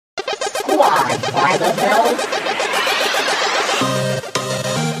Squad by the Bell.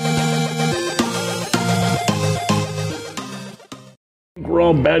 We're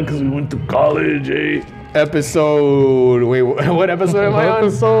all bad because we went to college, eh? Episode. Wait, what episode am I on?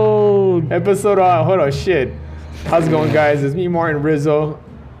 Episode. Hold on, shit. How's it going, guys? It's me, Martin Rizzo,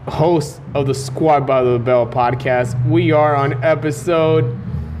 host of the Squad by the Bell podcast. We are on episode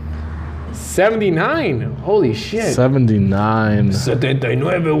 79. Holy shit. 79.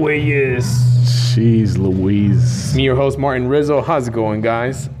 79 güeyes. Jeez Louise. Me, your host, Martin Rizzo. How's it going,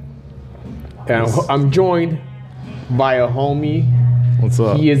 guys? And I'm joined by a homie. What's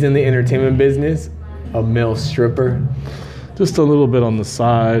up? He is in the entertainment business, a male stripper. Just a little bit on the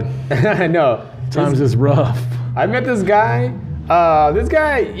side. I know. Times is rough. I met this guy.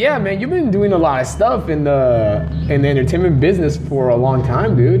 Yeah, man, you've been doing a lot of stuff in the entertainment business for a long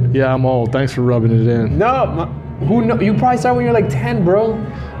time, dude. Yeah, I'm old. Thanks for rubbing it in. No, you probably started when you were like 10, bro.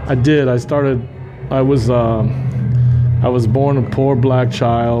 I did. I was born a poor black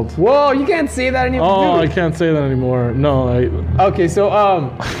child. Whoa, you can't say that anymore. Oh, dude. I can't say that anymore. No, Okay, so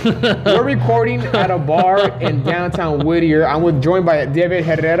we're recording at a bar in downtown Whittier. I'm joined by David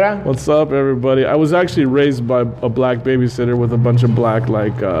Herrera. What's up, everybody? I was actually raised by a black babysitter with a bunch of black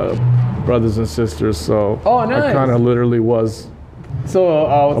brothers and sisters. So Oh, nice. I kind of literally was So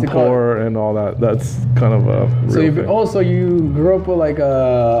what's it called? poor and all that. That's kind of a real thing. So you grew up with like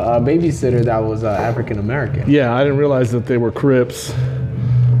a babysitter that was African American. Yeah, I didn't realize that they were Crips.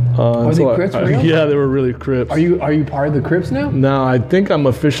 Are they Crips for real? Yeah, they were really Crips. Are you part of the Crips now? No, I think I'm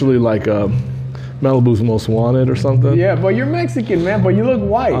officially like Malibu's Most Wanted or something. Yeah, but you're Mexican, man. But you look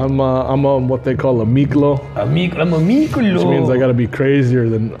white. I'm what they call a Miklo, I'm a Miklo. which means I gotta be crazier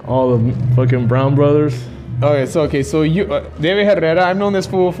than all the fucking Brown brothers. Okay, so you, David Herrera, I've known this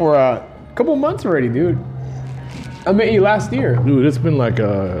fool for a couple months already, dude. I met you last year. Dude, it's been like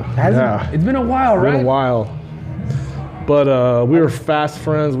It's been a while, right? been a while. But we were fast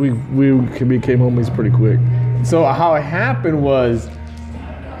friends. We became homies pretty quick. So how it happened was,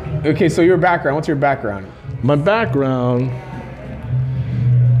 okay, so your background, what's your background? My background,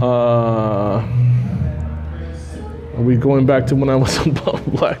 are we going back to when I was a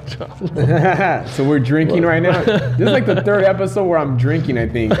black child? So we're drinking right now? This is like the third episode where I'm drinking, I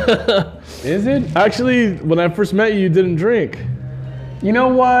think. Is it? Actually, when I first met you, you didn't drink. You know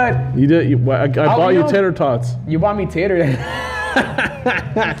what? You did. I bought you tater tots. You bought me tater.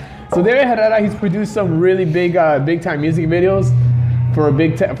 So David Herrera, he's produced some really big time music videos for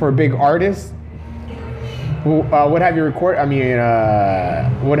a big artist. What have you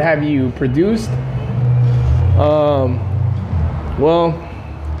what have you produced? Well,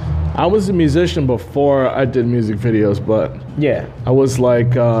 I was a musician before I did music videos, but Yeah. I was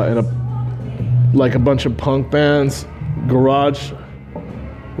like in a bunch of punk bands, garage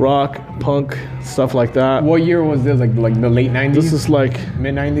rock, punk, stuff like that. What year was this? Like the late 90s? This is like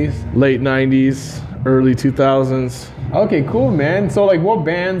mid 90s? late 90s, early 2000s. Okay, cool, man. So like what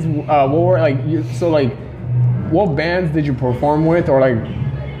bands, what bands did you perform with, or like?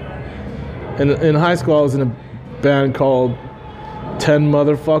 In high school, I was in a band called 10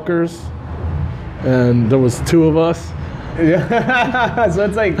 Motherfuckers, and there was 2 of us. Yeah. So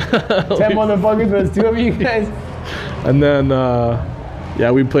it's like 10 motherfuckers, but it's 2 of you guys. And then,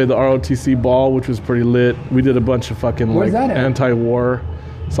 we played the ROTC ball, which was pretty lit. We did a bunch of fucking Where's that at? anti-war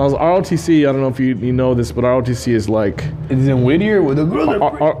songs. ROTC, I don't know if you know this, but ROTC is like... It's in Whittier with a girl.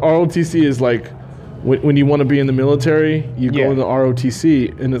 ROTC is like when you want to be in the military, you go in the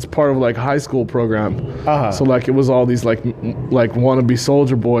ROTC, and it's part of like a high school program. So like it was all these like wannabe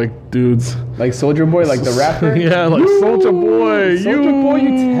Soldier Boy dudes. Like Soldier Boy, like the rapper? Yeah, like Soldier Boy. Soldier Boy,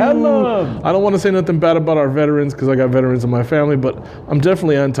 you tell him. I don't want to say nothing bad about our veterans because I got veterans in my family, but I'm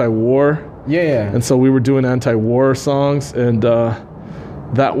definitely anti-war. Yeah. And so we were doing anti-war songs, and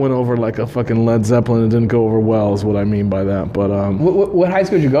that went over like a fucking Led Zeppelin. It didn't go over well, is what I mean by that. But what high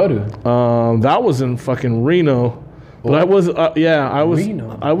school did you go to? that was in fucking Reno. But I was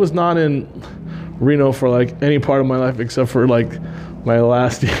Reno. I was not in Reno for like any part of my life except for like my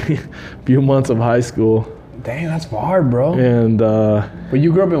last few months of high school. Dang, that's far, bro. And but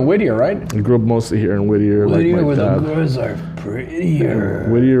you grew up in Whittier, right? I grew up mostly here in Whittier. Whittier, like where my the dad. girls are prettier.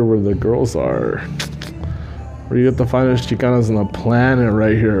 Whittier, where the girls are. Where you get the finest Chicanas on the planet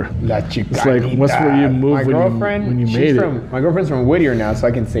right here. La Chicanita. It's like, what's where you moved when you made it? My girlfriend's from Whittier now, so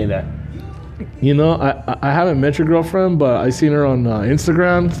I can say that. You know, I haven't met your girlfriend, but I seen her on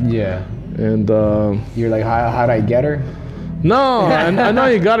Instagram. Yeah. And you're like, how'd I get her? No, I know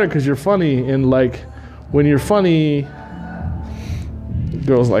you got her because you're funny, and like when you're funny,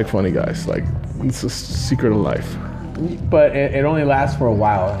 girls like funny guys. Like it's a secret of life. but it only lasts for a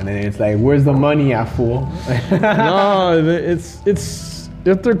while, and then it's like, where's the money at, fool? No, it's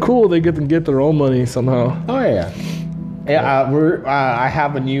if they're cool, they get to get their own money somehow. Oh yeah. I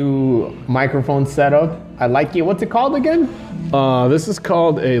have a new microphone setup. I like it. What's it called again? This is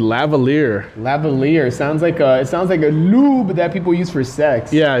called a lavalier. Lavalier. It sounds like a lube that people use for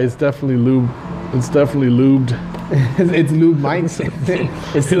sex. Yeah, it's definitely lube. It's definitely lubed. It's lube mics.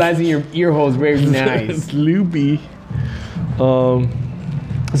 It slides in your ear holes very nice. It's lubey.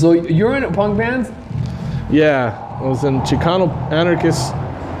 So you're in punk bands? Yeah, I was in Chicano anarchist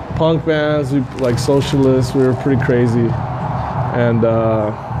punk bands. We like socialists. We were pretty crazy, and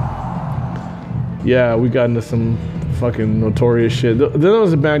yeah, we got into some fucking notorious shit. Then there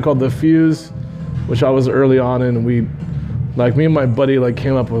was a band called The Fuse, which I was early on in, and me and my buddy like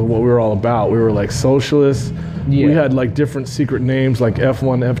came up with what we were all about. We were like socialists. Yeah. We had like different secret names like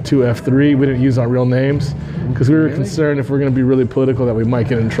F1, F2, F3. We didn't use our real names because we were concerned if we're going to be really political that we might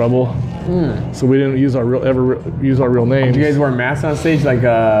get in trouble. So we didn't use our real names. Did you guys wear masks on stage like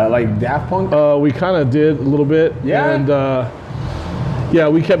Daft Punk? We kind of did a little bit. Yeah. And yeah,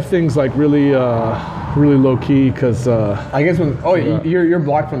 we kept things like really low key because I guess you're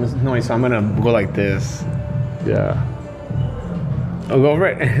blocked from this noise, so I'm gonna go like this. Yeah. I'll go over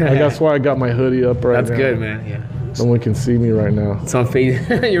it. That's why I got my hoodie up right now. That's good, man. Yeah. No one can see me right now. It's on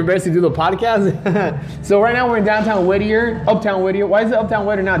Facebook. You're best to do the podcast. So right now we're in downtown Whittier, uptown Whittier. Why is it uptown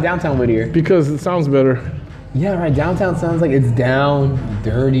Whittier, not downtown Whittier? Because it sounds better. Yeah, right. Downtown sounds like it's down,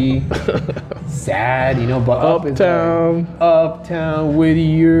 dirty, sad, but uptown. Uptown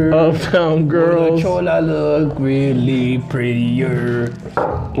Whittier. Uptown girls. Chola look really prettier.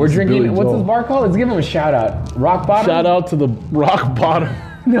 We're drinking, what's this bar called? Let's give them a shout out. Rock Bottom? Shout out to the Rock Bottom.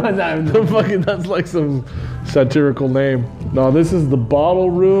 No, it's not. That's like some satirical name. No, this is the Bottle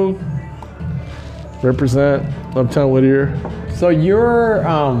Room. Represent Uptown Whittier. So you're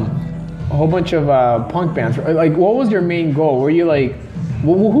a whole bunch of punk bands. Like, what was your main goal? Were you like,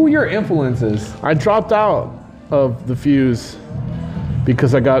 who were your influences? I dropped out of The Fuse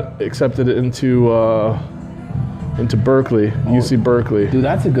because I got accepted into Berkeley, UC Berkeley. Dude,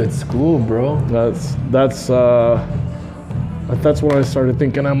 that's a good school, bro. That's when I started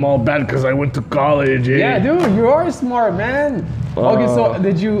thinking I'm all bad because I went to college. Eh? Yeah, dude, you are smart, man. Okay, so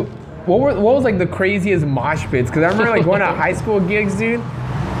did you? What was like the craziest mosh pits? Because I remember like going to high school gigs, dude.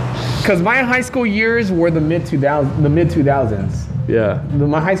 Because my high school years were the mid 2000s. Yeah.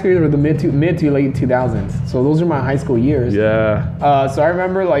 My high school years were the mid to late 2000s. So those are my high school years. Yeah. So I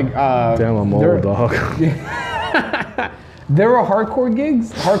remember like. Damn, I'm old, dog. There were hardcore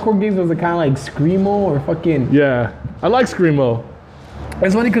gigs. Hardcore gigs was kind of like screamo or fucking. Yeah, I like screamo.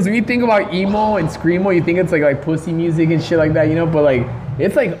 It's funny because when you think about emo and screamo, you think it's like pussy music and shit like that, But like,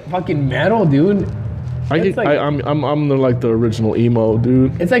 it's like fucking metal, dude. I'm the original emo,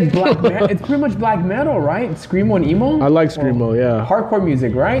 dude. It's like black. It's pretty much black metal, right? Screamo and emo. I like screamo, yeah. Hardcore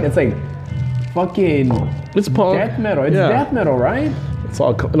music, right? It's like fucking. It's punk. Death metal. It's death metal, right? It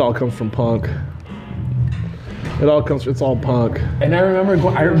all comes from punk. It's all punk. And I remember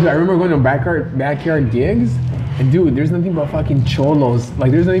going to backyard gigs, and dude, there's nothing but fucking cholos.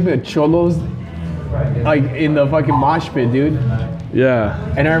 Like there's nothing but cholos, like in the fucking mosh pit, dude. Yeah.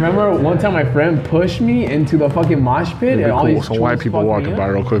 And I remember one time my friend pushed me into the fucking mosh pit, and all these some white people walking by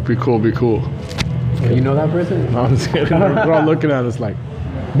real quick. Be cool. You know that person? No, I'm just kidding. They're all looking at us like.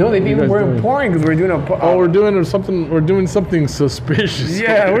 No, they think we're important because we're doing we're doing something suspicious.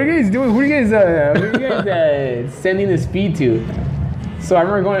 Yeah, what are you guys doing? Who are you guys sending this feed to? So I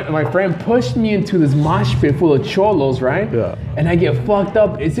remember my friend pushed me into this mosh pit full of cholos, right? Yeah. And I get fucked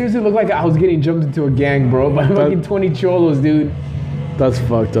up. It seriously looked like I was getting jumped into a gang, bro, by fucking 20 cholos, dude. That's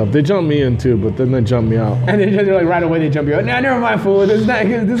fucked up. They jumped me in too, but then they jumped me out. And then they're like, right away they jump you out. Nah, never mind, fool. This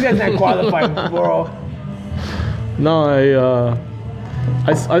guy's not qualified, bro. No,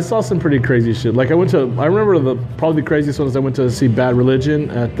 I saw some pretty crazy shit. Like I remember probably the craziest one is I went to see Bad Religion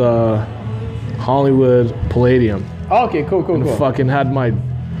at the Hollywood Palladium. Oh, okay, cool. Fucking had I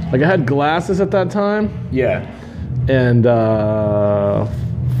had glasses at that time. Yeah. And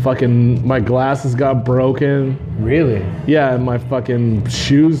fucking my glasses got broken. Really? Yeah, and my fucking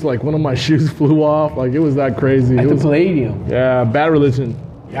shoes, like one of my shoes flew off. Like it was that crazy. At the Palladium. Yeah, Bad Religion.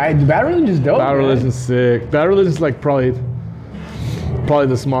 Bad Religion's dope. Bad Religion's sick. Bad Religion's like probably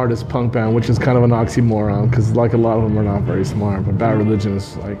the smartest punk band, which is kind of an oxymoron because like a lot of them are not very smart. But Bad Religion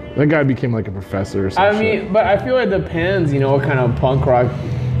is like that guy became like a professor or something. But I feel it depends, what kind of punk rock.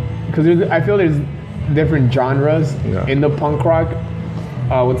 Because I feel there's different genres in the punk rock.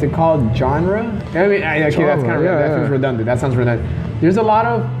 What's it called? Genre? I mean, okay, genre, that feels redundant. That sounds redundant. There's a lot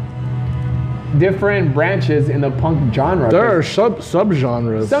of different branches in the punk genre. There are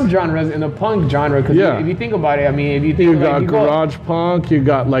subgenres. Subgenres in the punk genre. Because if you think about it, I mean, if you think you got garage punk, you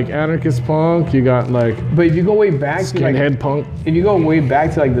got like anarchist punk, you got like. But if you go way back skinhead punk. If you go way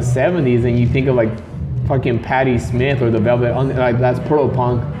back to like the 70s and you think of like fucking Patti Smith or the Velvet, like that's proto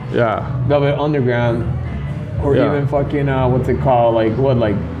punk. Yeah. Velvet Underground, or even fucking what's it called? Like what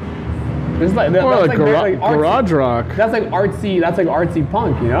like. It's like, garage rock. That's like artsy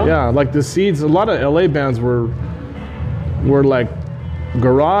punk, you know? Yeah, like the Seeds. A lot of LA bands were like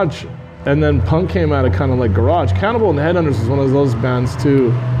garage, and then punk came out of kind of like garage. Cannibal and the Headhunters was one of those bands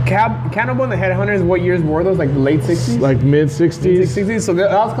too. Cannibal and the Headhunters, what years were those? Like the late 60s? Like mid 60s. So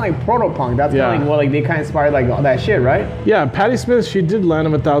that was kind of like proto punk. That's kind of like what like they kind of inspired like all that shit, right? Yeah, Patti Smith, she did Land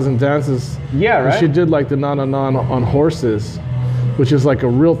of a Thousand Dances. Yeah, right. And she did like the Na Na Na on Horses, which is like a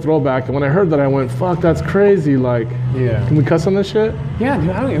real throwback. And when I heard that, I went, "Fuck, that's crazy!" Like, can we cuss on this shit? Yeah, dude.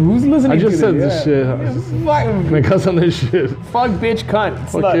 I don't. Who's listening? I just said this? This shit. Can I cuss on this shit? Fuck, bitch, cunt.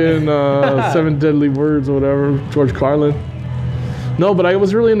 Fucking 7 Deadly Words or whatever. George Carlin. No, but I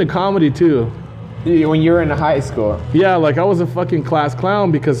was really into comedy too. When you were in high school. Yeah, like I was a fucking class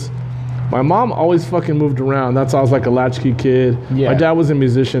clown because my mom always fucking moved around. That's why I was like a latchkey kid. Yeah. My dad was a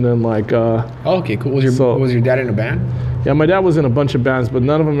musician and like. Okay, cool. Was your dad in a band? Yeah, my dad was in a bunch of bands, but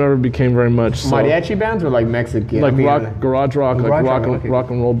none of them ever became very much. So. Mariachi bands or like Mexican? Like garage rock, like rock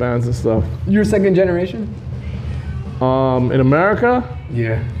and roll bands and stuff. You're second generation? In America?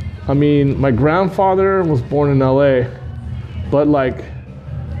 Yeah. I mean, my grandfather was born in LA, but like,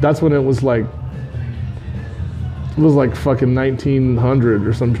 that's when it was like fucking 1900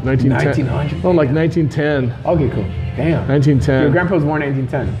 or something. 1900? No, like 1910. Okay, cool. Damn. 1910. Your grandpa was born in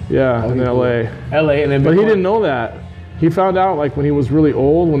 1910? Yeah, in LA. LA, and then. But he didn't know that. He found out like when he was really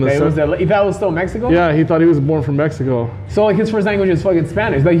old. He thought it was still Mexico? Yeah, he thought he was born from Mexico. So like his first language is fucking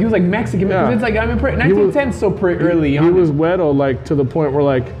Spanish. Like he was like Mexican. Yeah. Because it's like, I mean, 1910 is still pretty early. He was wedo, like to the point where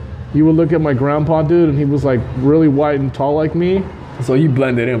like, you would look at my grandpa, dude, and he was like really white and tall like me. So you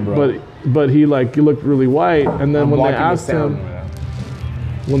blended in, bro. But he like, you looked really white. And then when they asked him,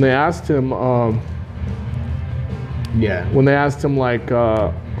 when they asked him like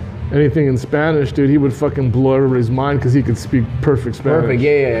anything in Spanish, dude, he would fucking blow everybody's mind because he could speak perfect Spanish. Perfect,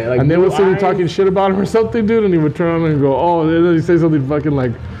 yeah. Like, and they would sit talking shit about him or something, dude, and he would turn on and go, oh, and then he'd say something fucking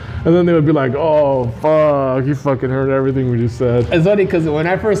like, and then they would be like, oh, fuck, you fucking heard everything we just said. It's funny because when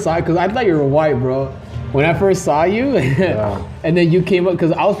I first saw you, because I thought you were white, bro. When I first saw you, and then you came up,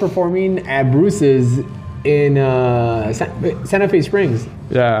 because I was performing at Bruce's in Santa Fe Springs.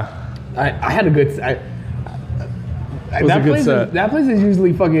 Yeah. I had a good... That place is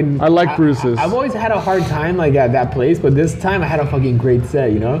usually fucking... I like Bruce's. I've always had a hard time like at that place, but this time I had a fucking great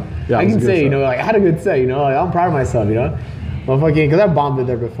set, you know? Yeah, I can say, you know, like I had a good set, you know? Like, I'm proud of myself, you know? Well, fucking, because I bombed it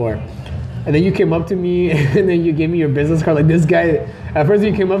there before. And then you came up to me and then you gave me your business card. Like this guy, at first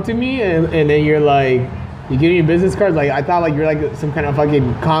you came up to me and then you're like, you gave me your business card. Like I thought like you're like some kind of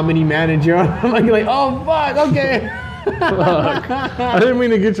fucking comedy manager. I'm like, oh fuck, okay. Fuck. I didn't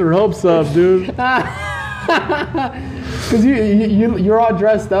mean to get your hopes up, dude. Because you're all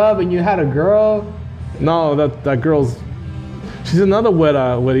dressed up and you had a girl. No, that girl's... She's another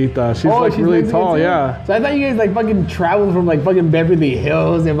güerita. She's like really tall, yeah. So I thought you guys like fucking traveled from like fucking Beverly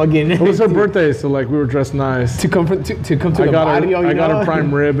Hills and fucking... It was her birthday, so like we were dressed nice. To come to the barrio, I got a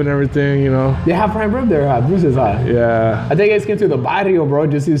prime rib and everything, you know. They have prime rib there, huh? Bruce's, huh? Yeah. I think you guys came to the barrio, bro,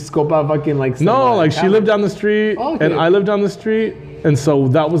 just to scope out fucking like... No, like she lived down the street and I lived down the street. And so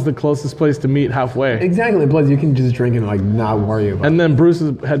that was the closest place to meet halfway. Exactly. Plus, you can just drink and like not worry about it. And then Bruce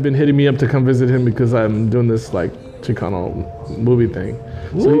had been hitting me up to come visit him because I'm doing this like Chicano movie thing.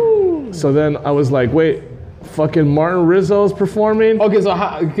 So then I was like, wait, fucking Martin Rizzo's performing? Okay, so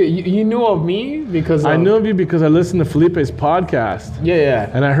you knew of me because I knew of you because I listened to Felipe's podcast. Yeah.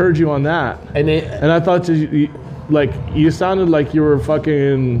 And I heard you on that. And I thought you sounded like you were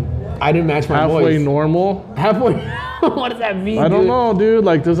fucking... I didn't match my voice. Halfway normal. Halfway... What does that mean? I don't know, dude.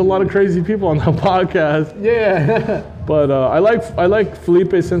 Like, there's a lot of crazy people on that podcast. Yeah. But I like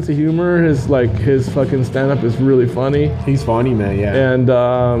Felipe's sense of humor. His fucking stand-up is really funny. He's funny, man. Yeah. And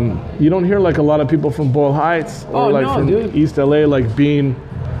you don't hear like a lot of people from Boyle Heights or from East LA like being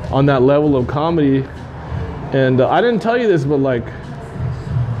on that level of comedy. And I didn't tell you this, but like,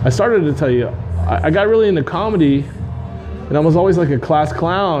 I started to tell you. I got really into comedy, and I was always like a class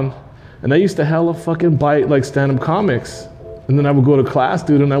clown. And I used to hella fucking bite like stand-up comics. And then I would go to class,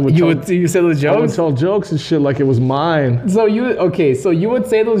 dude, and I would you say those I would jokes? tell jokes and shit like it was mine. So you would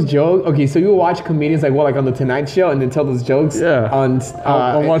say those jokes. Okay, so you would watch comedians like on the Tonight Show and then tell those jokes. Yeah.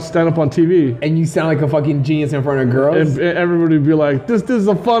 I'll watch stand up on TV. And you sound like a fucking genius in front of girls. And everybody would be like, this is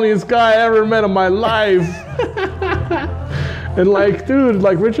the funniest guy I ever met in my life. And like, dude,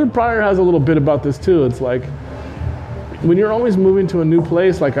 like Richard Pryor has a little bit about this too. It's like, when you're always moving to a new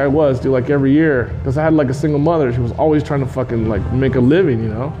place like I was, dude, like every year, because I had like a single mother, she was always trying to fucking like make a living, you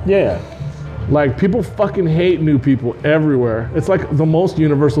know? Yeah. Like people fucking hate new people everywhere. It's like the most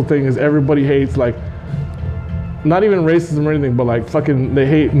universal thing is everybody hates like, not even racism or anything, but like fucking they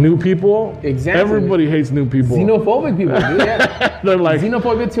hate new people. Exactly. Everybody hates new people. Xenophobic people, dude. Yeah. They're like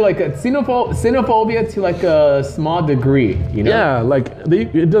xenophobia to like a small degree, you know? yeah, like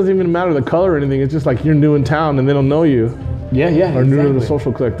it doesn't even matter the color or anything. It's just like you're new in town and they don't know you. Yeah, Or new to the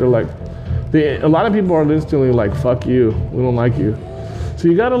social clique. They're like, a lot of people are instantly like, fuck you, we don't like you. So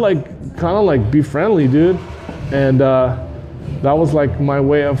you gotta like kind of like be friendly, dude. And that was like my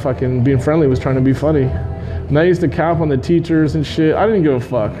way of fucking being friendly, was trying to be funny. And I used to cap on the teachers and shit. I didn't give a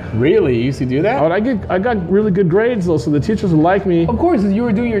fuck. Really? You used to do that? I got really good grades though, so the teachers would like me. Of course, you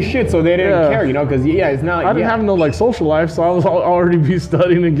were doing your shit, so they didn't care, you know? Because it's not. I didn't have no like social life, so I was already be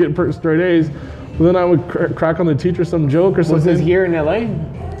studying and get straight A's. But then I would crack on the teacher some joke or something. Was this here in LA?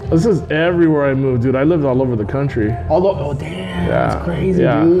 This is everywhere I moved, dude. I lived all over the country. Oh damn, that's crazy,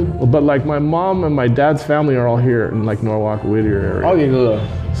 dude. But like my mom and my dad's family are all here in like Norwalk, Whittier area. Oh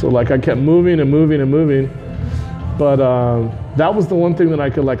yeah. So like I kept moving and moving and moving. But that was the one thing that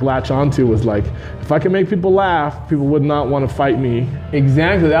I could like latch onto, was like, if I could make people laugh, people would not want to fight me.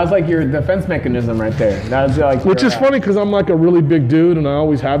 Exactly, that was like your defense mechanism right there. That was like. Which is funny because I'm like a really big dude and I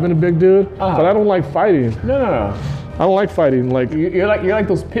always have been a big dude, but I don't like fighting. No. I don't like fighting. Like you're like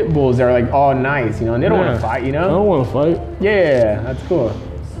those pit bulls that are like all nice, you know, and they don't want to fight, you know. I don't want to fight. Yeah, that's cool.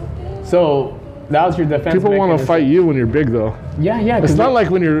 So that was your defense. People want to fight you when you're big though. Yeah. It's not like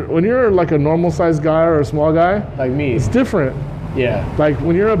when you're like a normal sized guy or a small guy. Like me. It's different. Yeah. Like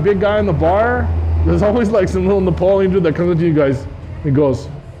when you're a big guy in the bar, there's always like some little Napoleon dude that comes up to you guys and goes,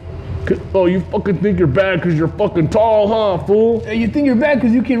 "Oh, you fucking think you're bad because you're fucking tall, huh, fool? You think you're bad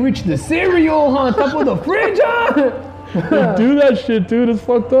because you can reach the cereal, huh? Top of the fridge, huh?" You do that shit, dude. It's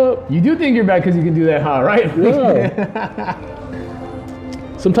fucked up. You do think you're bad because you can do that, huh? Right? Yeah.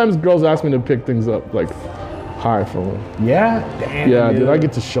 Sometimes girls ask me to pick things up like high for them. Yeah? Damn. Yeah, dude, I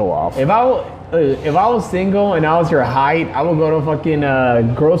get to show off. If I was single and I was your height, I would go to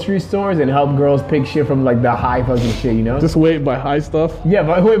fucking grocery stores and help girls pick shit from like the high fucking shit, you know? Just wait by high stuff? Yeah,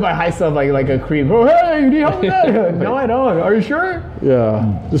 but wait by high stuff like a creep. Oh, hey, you need help with that? No, I don't. Are you sure?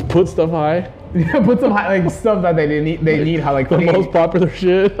 Yeah. Just put stuff high. Put some high, like stuff that they need how like the most popular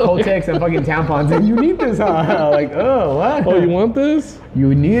shit. Kotex and fucking tampons. And you need this, huh? Like, oh, what? Oh, you want this?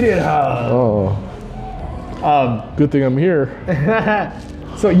 You need it, huh? Oh. Good thing I'm here.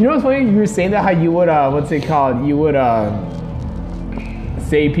 So you know what's funny? You were saying that how you would what's it called? You would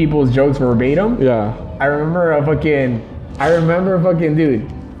say people's jokes verbatim. Yeah. I remember fucking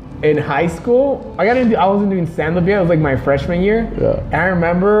dude. In high school, I wasn't doing stand-up yet. It was like my freshman year. Yeah. And I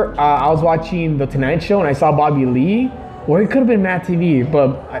remember I was watching The Tonight Show and I saw Bobby Lee, or it could have been Matt TV,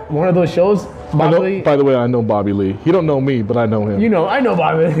 but one of those shows. Bobby Lee. By the way, I know Bobby Lee. He don't know me, but I know him. You know, I know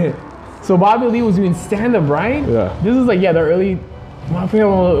Bobby Lee. So Bobby Lee was doing stand-up, right? Yeah. This is like the early. I forget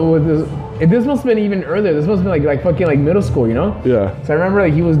what this. This must have been even earlier. This must have been like fucking like middle school, you know? Yeah. So I remember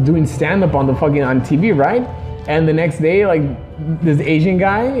like he was doing stand-up on TV, right? And the next day, like this Asian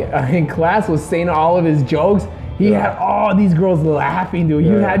guy in class was saying all of his jokes. He had all these girls laughing, dude.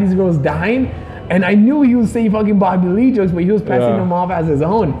 You had these girls dying. And I knew he was saying fucking Bobby Lee jokes, but he was passing them off as his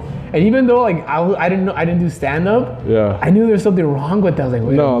own. And even though like I didn't do stand up, I knew there was something wrong with that. I was like,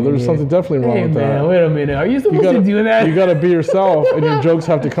 wait a minute. There's something definitely wrong with that. Wait a minute, are you supposed to do that? You gotta be yourself, and your jokes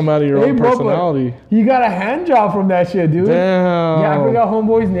have to come out of your own personality. You got a hand job from that shit, dude. Damn. Yeah, I forgot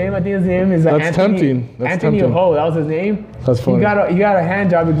homeboy's name. I think his name is That's Anthony. tempting. That's Anthony tempting. Ho, that was his name. That's funny. You got a hand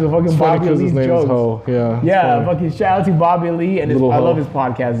job because of fucking Bobby Lee's his name jokes. is Ho. Yeah. Yeah, fucking shout out to Bobby Lee, and I love his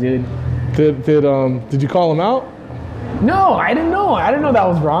podcast, dude. Did you call him out? No, I didn't know. I didn't know that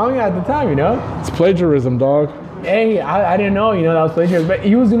was wrong at the time, you know? It's plagiarism, dog. Hey, I didn't know, you know, that was plagiarism. But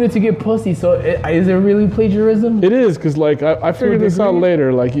he was doing it to get pussy, so is it really plagiarism? It is, because, like, I figured this out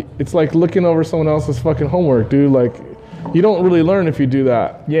later. Like, it's like looking over someone else's fucking homework, dude. Like, you don't really learn if you do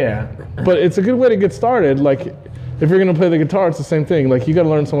that. Yeah. But it's a good way to get started. Like, if you're going to play the guitar, it's the same thing. Like, you got to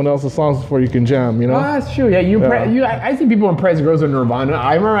learn someone else's songs before you can jam, you know? Oh, that's true. Yeah, I see people impress girls with Nirvana.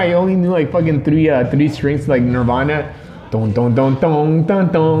 I remember I only knew, like, fucking three strings, like, Nirvana. Dun dun dun dun dun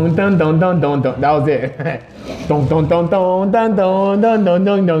dun dun dun dun dun dun. That was it. Dun dun dun dun dun dun dun dun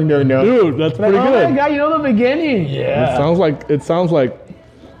dun dun dun dun. Dude, that's pretty Oh good. my god, you know the beginning? Yeah. It sounds like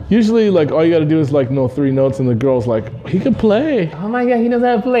usually like all you gotta do is like know 3 notes and the girl's like, he can play. Oh my god, he knows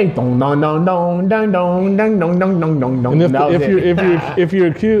how to play. Dun dun dun dun dun dun dun dun dun dun dun dun. And if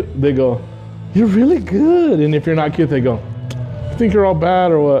you're cute, they go, you're really good. And if you're not cute, they go, you think you're all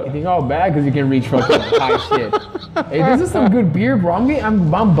bad or what? You think all bad because you can reach fucking high shit. Hey, this is some good beer, bro.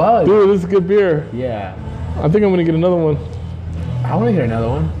 I'm buzzed. Dude, this is good beer. Yeah. I think I'm gonna get another one. I want to get another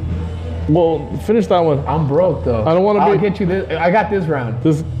one. Well, finish that one. I'm broke though. I don't wanna I'll be- get you this. I got this round.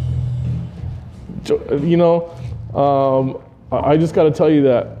 This, you know, I just gotta tell you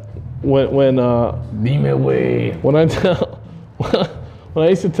that when Beam it away. when I tell when I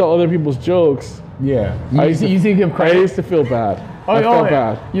used to tell other people's jokes, Yeah. I You used to give I credit. used to feel bad. Oh, I felt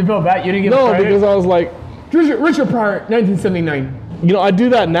yeah. bad. You felt bad? You didn't give No, credit? because I was like, Richard Pryor, 1979. you know, I do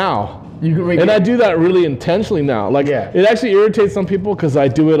that now. You can And I do that really intentionally now. Like, Yeah. it actually irritates some people because I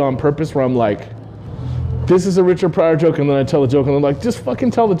do it on purpose where I'm like, this is a Richard Pryor joke, and then I tell the joke, and I'm like, just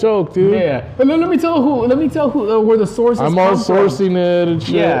fucking tell the joke, dude. Yeah. But let me tell who where the sources I'm come all from. sourcing it and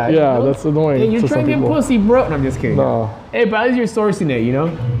shit. Yeah. Yeah, you know? that's annoying. Yeah, you're to trying some to get people. pussy, bro. No, I'm just kidding. No. Hey, but at least you're sourcing it, you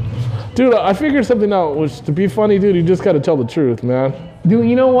know? Dude, I figured something out, which to be funny, dude, you just gotta tell the truth, man. Dude,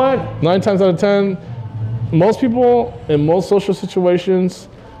 you know what? 9 times out of 10, most people in most social situations,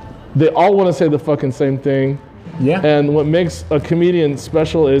 they all wanna say the fucking same thing. Yeah. And what makes a comedian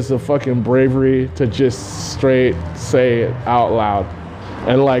special is the fucking bravery to just straight say it out loud.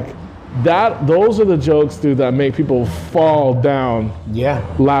 And like those are the jokes, dude, that make people fall down Yeah.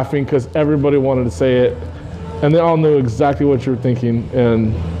 laughing because everybody wanted to say it. And they all knew exactly what you were thinking.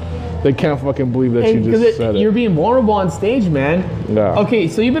 And they can't fucking believe that you just said You're it. being vulnerable on stage, man. Yeah. Okay,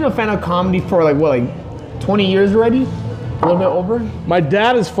 so you've been a fan of comedy for like 20 years already? A little bit over? My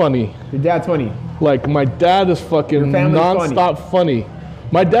dad is funny. Your dad's funny. Like, my dad is fucking Your family's nonstop funny.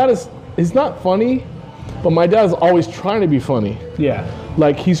 My dad he's not funny, but my dad is always trying to be funny. Yeah.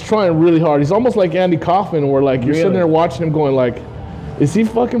 Like, he's trying really hard. He's almost like Andy Kaufman, where like you're sitting Really? there watching him going like, is he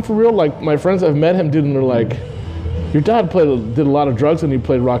fucking for real? Like, my friends have met him, dude, and they're like, your dad did a lot of drugs when he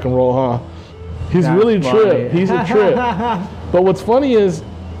played rock and roll, huh? He's That's really a funny. trip. He's a trip. But what's funny is,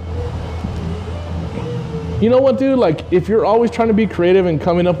 you know what, dude? Like, if you're always trying to be creative and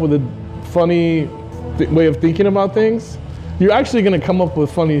coming up with a funny way of thinking about things, you're actually gonna come up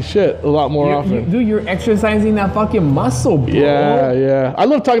with funny shit a lot more often. Dude, you're exercising that fucking muscle, bro. Yeah. I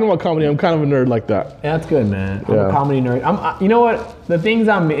love talking about comedy. I'm kind of a nerd like that. Yeah, that's good, man. I'm Yeah. a comedy nerd. You know what? The things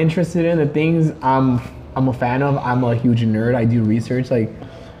I'm interested in, the things I'm a fan of, I'm a huge nerd. I do research. Like,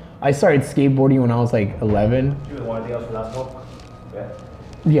 I started skateboarding when I was like 11. You want anything else for last smoke? Yeah.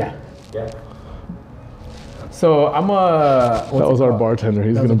 Yeah. Yeah. So I'm a. That was our bartender.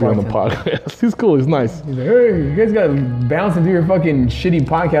 He's That was gonna be a on the podcast. He's cool. He's nice. He's like, hey, you guys gotta bounce and do your fucking shitty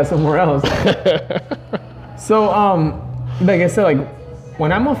podcast somewhere else. So, like I said, like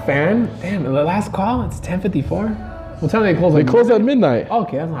when I'm a fan, damn, the last call, it's 10:54. What time do they close? They close at midnight.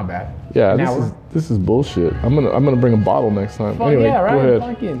 Okay, that's not bad. Yeah, An this hour. is bullshit. I'm gonna bring a bottle next time. Fuck Anyway, yeah, right? go ahead.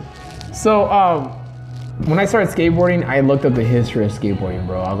 Fucking. So, when I started skateboarding, I looked up the history of skateboarding,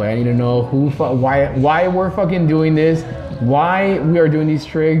 bro. I was like, I need to know why we're fucking doing this, why we are doing these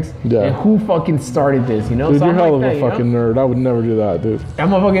tricks, Yeah. and who fucking started this, you know? Dude, So you're I'm hell like of a that, you know? fucking nerd. I would never do that, dude.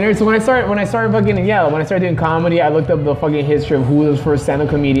 I'm a fucking nerd. So when I started doing comedy, I looked up the fucking history of who was the first stand-up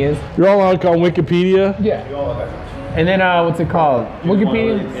comedians. You're all like on Wikipedia. Yeah. And then what's it called?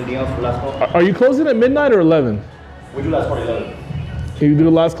 Wikipedia. Anything else for last smoke? Are you closing at midnight or 11? We do last call 11. You do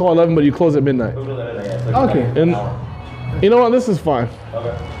the last call at 11, but you close at midnight. We do 11, yeah. So Okay. An And hour. you know what? This is fine.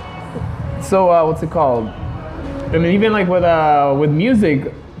 Okay. So what's it called? I mean, even like with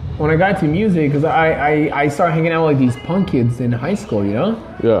music, when I got to music, because I started hanging out with like these punk kids in high school, you know.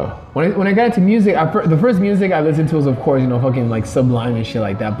 Yeah. When I got into music, the first music I listened to was, of course, you know, fucking like Sublime and shit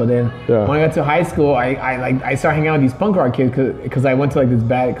like that. But then Yeah. when I got to high school, I started hanging out with these punk rock kids because I went to like this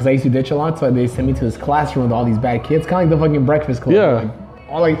because I used to ditch a lot, so they sent me to this classroom with all these bad kids, kind of like the fucking Breakfast Club. Yeah.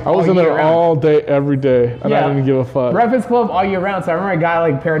 I I was in there all day, every day, and I didn't give a fuck. Breakfast Club all year round. So I remember I got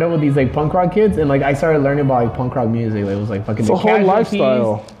like paired up with these like punk rock kids, and like I started learning about like punk rock music. Like, it was like fucking It's the a whole Casualties,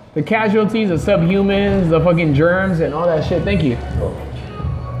 lifestyle. the Casualties, the Subhumans, the fucking Germs, and all that shit. Thank you.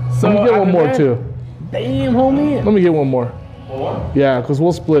 So Let me get one after more that- too. Damn, homie. Let me get one more. One more? Yeah, because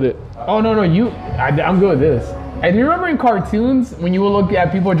we'll split it. Oh no, I'm good with this. And do you remember in cartoons when you would look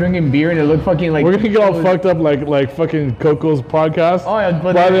at people drinking beer and it looked fucking like... We're gonna get all fucked up like fucking Coco's podcast. Oh yeah,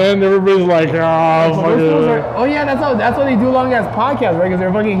 but by the end, everybody's like, oh yeah, that's what they do long as podcasts, right? Because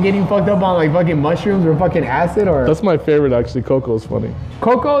they're fucking getting fucked up on like fucking mushrooms or fucking acid or... That's my favorite, actually. Coco's funny.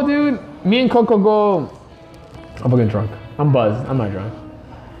 Coco, dude, me and Coco go... I'm fucking drunk. I'm buzzed. I'm not drunk.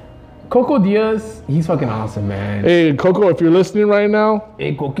 Coco Diaz, he's fucking awesome, man. Hey, Coco, if you're listening right now...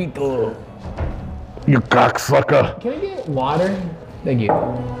 Hey, Coquito. You cocksucker. Can I get water? Thank you.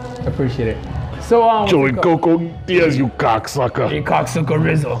 I appreciate it. So, Joey Coco Diaz, you cocksucker. Hey, cocksucker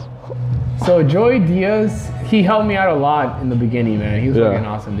Rizzo. So, Joey Diaz, he helped me out a lot in the beginning, man. He was fucking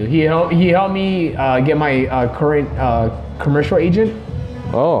awesome, dude. He helped me get my current commercial agent.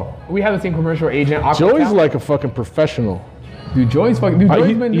 Oh. We have the same commercial agent. Joey's like a fucking professional. Dude, Joey's fucking... Dude,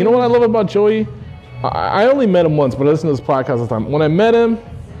 Joey's been... You know what I love about Joey? I only met him once, but I listen to this podcast all the time. When I met him,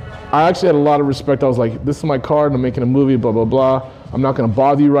 I actually had a lot of respect. I was like, this is my card. I'm making a movie, blah, blah, blah. I'm not going to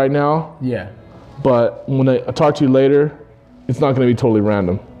bother you right now. Yeah. But when I talk to you later, it's not going to be totally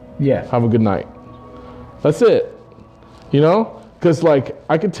random. Yeah. Have a good night. That's it. You know? Because, like,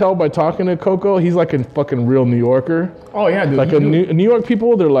 I could tell by talking to Coco, he's like a fucking real New Yorker. Oh, yeah, dude. Like, New York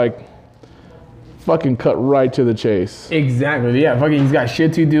people, they're like, fucking cut right to the chase. Exactly. Yeah, fucking, he's got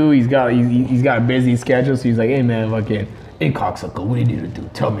shit to do. He's got a busy schedule, so he's like, hey, man, fucking... Hey, cocksucker, what do you need to do?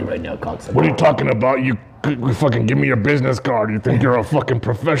 Tell me right now, cocksucker. What are you talking about? You fucking give me your business card. You think you're a fucking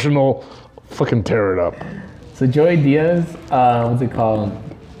professional? Fucking tear it up. So Joey Diaz, what's it called?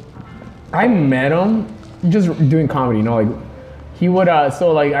 I met him just doing comedy, you know, like he would,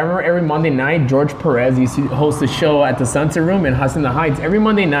 so like I remember every Monday night, George Perez used to host a show at the Sunset Room in Hacienda Heights every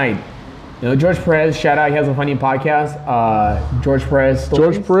Monday night. You know, George Perez, shout out, he has a funny podcast. George Perez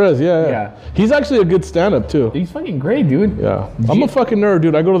Stories. George Perez, yeah. He's actually a good stand-up, too. He's fucking great, dude. Yeah. I'm a fucking nerd,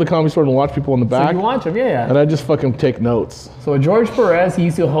 dude. I go to the comedy store and watch people in the back. So you watch him, yeah. And I just fucking take notes. So George Perez, he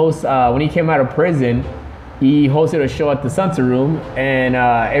used to host, when he came out of prison, he hosted a show at the Sunset Room, and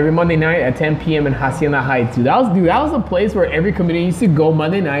every Monday night at 10 p.m. in Hacienda Heights. That was a place where every comedian used to go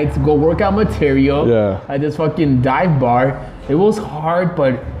Monday nights, go work out material at this fucking dive bar. It was hard,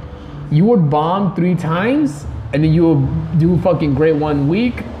 but you would bomb 3 times, and then you would do fucking great 1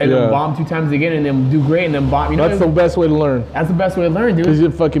 week, and then bomb 2 times again, and then do great, and then bomb. You know, that's the best way to learn. That's the best way to learn, dude. Because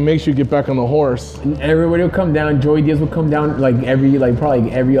it fucking makes you get back on the horse. And everybody would come down. Joey Diaz would come down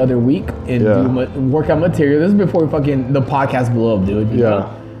probably every other week and do workout material. This is before fucking the podcast blew up, dude. You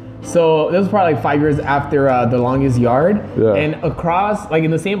know? So this was probably like 5 years after The Longest Yard. Yeah. And across, like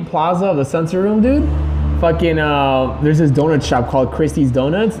in the same plaza of the Sunset Room, dude, fucking, there's this donut shop called Christie's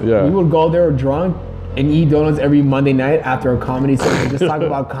Donuts. Yeah. We would go there drunk and eat donuts every Monday night after a comedy session. Just talk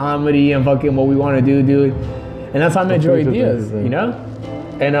about comedy and fucking what we want to do, dude. And that's how I met Joey Diaz, you know?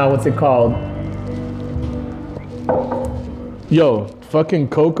 And what's it called? Yo, fucking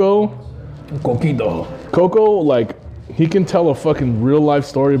Coco. Coquito. Coco, like, he can tell a fucking real life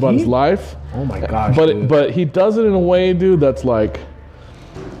story about his life. Oh my gosh, but he does it in a way, dude, that's like,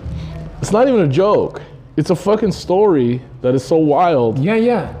 it's not even a joke. It's a fucking story that is so wild.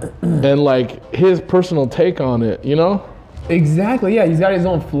 Yeah. And like his personal take on it, you know? Exactly, yeah. He's got his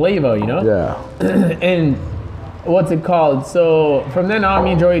own flavor, you know? Yeah. And what's it called? So from then on,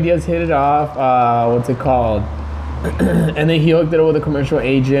 me and Joey Diaz hit it off. What's it called? And then he hooked it up with a commercial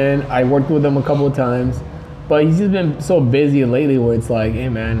agent. I worked with him a couple of times. But he's just been so busy lately where it's like, hey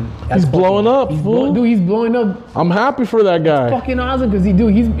man, he's blowing up, fool. Dude, he's blowing up. I'm happy for that guy. It's fucking awesome because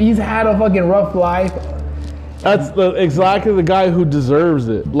he's had a fucking rough life. That's exactly the guy who deserves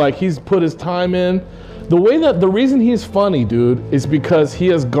it. Like, he's put his time in. The reason he's funny, dude, is because he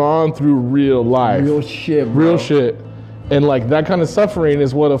has gone through real life. Real shit, bro. Real shit. And like that kind of suffering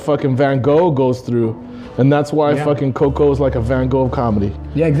is what a fucking Van Gogh goes through. And that's why fucking Coco is like a Van Gogh of comedy.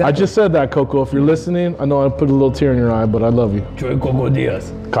 Yeah, exactly. I just said that, Coco. If you're listening, I know I put a little tear in your eye, but I love you. Joey Coco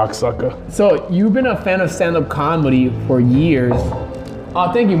Diaz. Cocksucker. So, you've been a fan of stand-up comedy for years.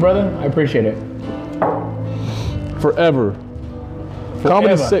 Oh, thank you, brother. I appreciate it. Forever.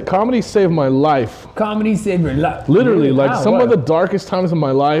 Comedy saved my life. Comedy saved your life. Literally, like some of the darkest times of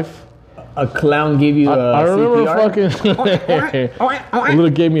my life. A clown gave you I remember fucking a little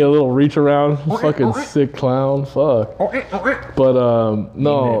gave me a little reach around. Fucking sick clown. Fuck. But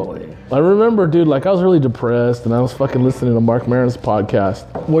no. I remember, dude, like I was really depressed and I was fucking listening to Mark Maron's podcast.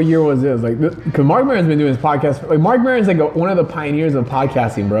 What year was this? Like, because Mark Maron's been doing his podcast. Like, Mark Maron's like one of the pioneers of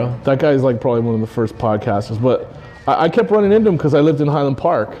podcasting, bro. That guy's like probably one of the first podcasters. But I kept running into him because I lived in Highland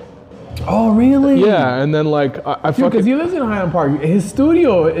Park. Oh, really? Yeah, and then like I fucking... because he lives in Highland Park. His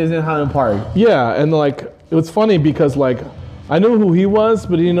studio is in Highland Park. Yeah, and like it was funny because like I knew who he was,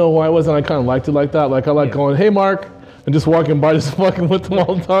 but he didn't know who I was, and I kind of liked it like that. Like I like going, hey Mark, and just walking by, just fucking with him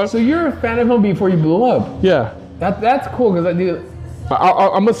all the time. So you're a fan of him before you blew up. Yeah. That's cool because I do.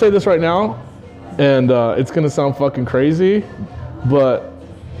 I'm gonna say this right now, and it's gonna sound fucking crazy, but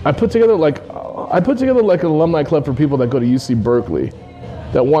I put together like an alumni club for people that go to UC Berkeley,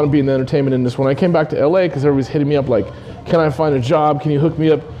 that want to be in the entertainment industry. When I came back to LA, because everybody's hitting me up like, can I find a job? Can you hook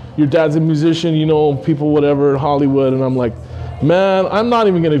me up? Your dad's a musician, you know, people whatever in Hollywood, and I'm like, man, I'm not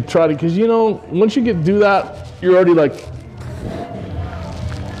even gonna try to, because you know, once you do that, you're already like,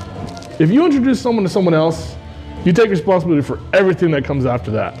 if you introduce someone to someone else, you take responsibility for everything that comes after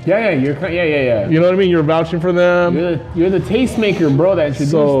that. Yeah. You know what I mean? You're vouching for them. You're the tastemaker, bro. That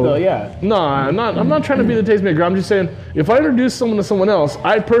introduced No, I'm not trying to be the tastemaker. I'm just saying, if I introduce someone to someone else,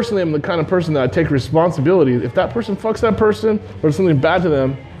 I personally am the kind of person that I take responsibility. If that person fucks that person or something bad to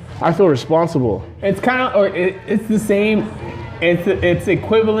them, I feel responsible. It's kind of, or it's the same. It's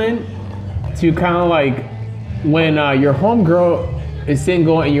equivalent to kind of like when your homegirl is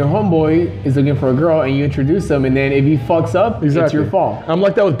single and your homeboy is looking for a girl and you introduce them, and then if he fucks up, it's your fault. I'm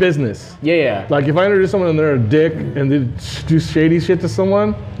like that with business. Yeah. Like if I introduce someone and they're a dick and they do shady shit to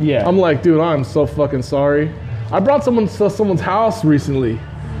someone, I'm like, dude, I'm so fucking sorry. I brought someone to someone's house recently.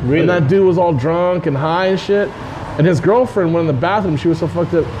 Really? And that dude was all drunk and high and shit. And his girlfriend went in the bathroom. She was so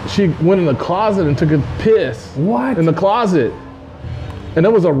fucked up. She went in the closet and took a piss. What? In the closet. And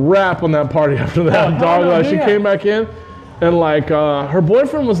there was a wrap on that party after that. She came back in. And like, her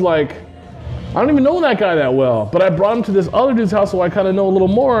boyfriend was like, I don't even know that guy that well, but I brought him to this other dude's house so I kind of know a little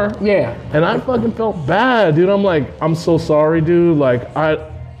more. Yeah. And I fucking felt bad, dude. I'm like, I'm so sorry, dude. Like,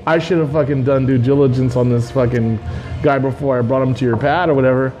 I should have fucking done due diligence on this fucking guy before I brought him to your pad or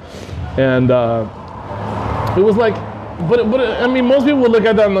whatever. And it was like, but I mean, most people would look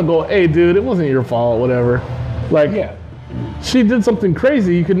at that and they'll go, hey, dude, it wasn't your fault, whatever. Like, she did something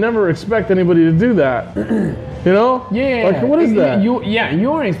crazy. You could never expect anybody to do that. You know? Yeah. Like, what is that? You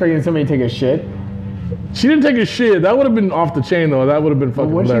weren't expecting somebody to take a shit. She didn't take a shit. That would have been off the chain, though. That would have been fucking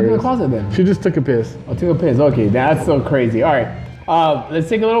hilarious. What did she do in the closet then? She just took a piss. Oh, took a piss. Okay, that's so crazy. All right. Let's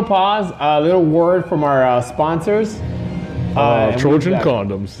take a little pause. A little word from our sponsors. Trojan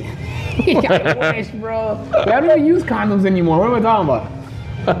condoms. I wish, bro. I don't even use condoms anymore. What am I talking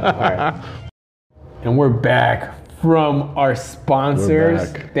about? All right. And we're back from our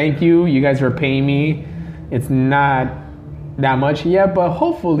sponsors. Thank you. You guys are paying me. It's not that much yet, but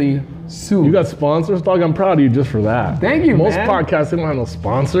hopefully soon. You got sponsors, dog? I'm proud of you just for that. Thank you, Most man. Most podcasts, they don't have no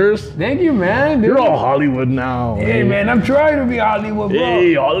sponsors. Thank you, man. Dude. You're all Hollywood now. Hey, man, I'm trying to be Hollywood, bro.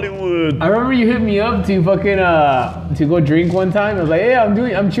 Hey, Hollywood. I remember you hit me up to fucking, to go drink one time. I was like, hey,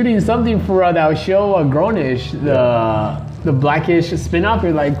 I'm shooting something for that show, Grownish, the Blackish spinoff.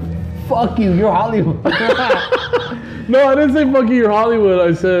 You're like, fuck you, you're Hollywood. No, I didn't say fuck you, you're Hollywood.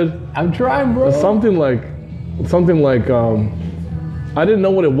 I said, I'm trying, bro. Something like, I didn't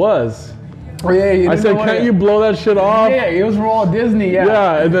know what it was. Oh yeah, I said, can't you blow that shit off? Yeah, it was for Walt Disney.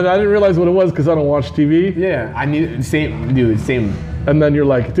 Yeah, and then I didn't realize what it was because I don't watch TV. Yeah, I knew same, dude, same. And then you're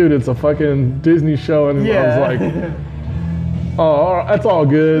like, dude, it's a fucking Disney show, and I was like, oh, that's all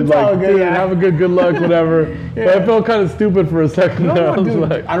good. It's like, all good, dude, have a good luck, whatever. But I felt kind of stupid for a second. No, dude,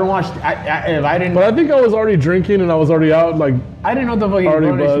 like, I don't watch. If I didn't. But I think I was already drinking and I was already out. Like, I didn't know what the fucking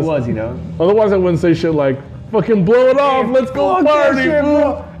Grownish was, you know. Otherwise, I wouldn't say shit like, "Fucking blow it off, let's go party,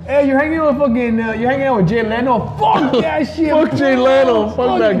 bro." Hey, you're hanging out with Jay Leno. Fuck that shit. Fuck Jay Leno.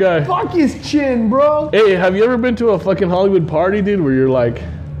 Fuck that guy. Fuck his chin, bro. Hey, have you ever been to a fucking Hollywood party, dude, where you're like,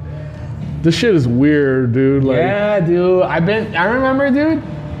 this shit is weird, dude? Like, yeah, dude. I remember, dude.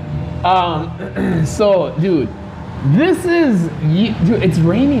 So, dude, dude, it's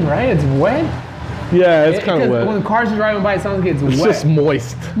raining, right? It's wet. Yeah, it's kind of wet. When cars are driving by, it sounds like it's wet. It's just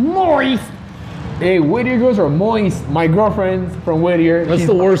moist. Moist. Hey, Whittier girls are moist. My girlfriend's from Whittier. That's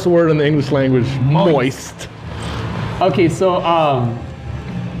the worst word in the English language. Moist. Okay, so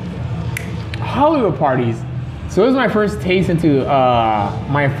Hollywood parties. So it was my first taste into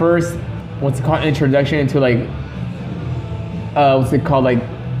my first introduction into like what's it called, like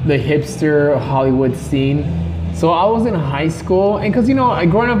the hipster Hollywood scene. So I was in high school, and cause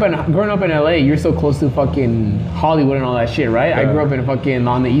growing up in LA, you're so close to fucking Hollywood and all that shit, right? Yeah. I grew up in fucking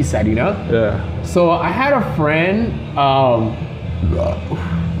on the east side, you know? Yeah. So I had a friend.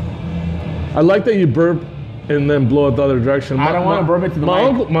 I like that you burp and then blow it the other direction. I don't want to burp it to the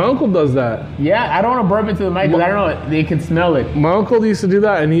mic. My uncle does that. Yeah, I don't want to burp it to the mic because I don't know, they can smell it. My uncle used to do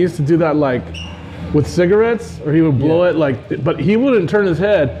that, and he used to do that like with cigarettes, or he would blow it like, but he wouldn't turn his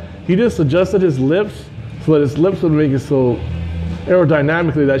head. He just adjusted his lips so that his lips would make it so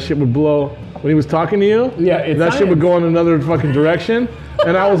aerodynamically that shit would blow when he was talking to you. Yeah, it's that shit would science. go in another fucking direction,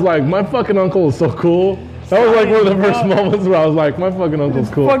 and I was like, my fucking uncle is so cool. That was like one of the first moments where I was like, my fucking uncle's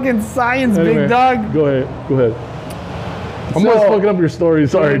cool. Fucking science, Anyway, big dog. Go ahead. I'm always fucking up your story.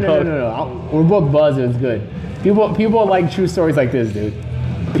 Sorry, dog. No. We're both buzzed. It's good. People like true stories like this, dude.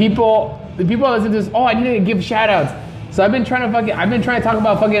 The people listen to this. Oh, I need to give shout outs. So I've been trying to talk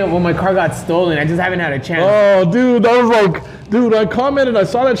about fucking when my car got stolen. I just haven't had a chance. Oh, dude, that was like, dude, I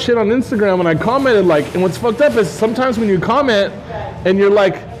saw that shit on Instagram, and I commented like, and what's fucked up is sometimes when you comment and you're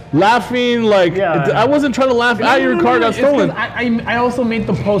like laughing, like, I wasn't trying to laugh at your car got stolen. I also made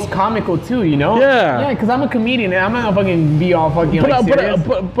the post comical too, you know? Yeah. Yeah, because I'm a comedian and I'm not gonna fucking be all fucking serious.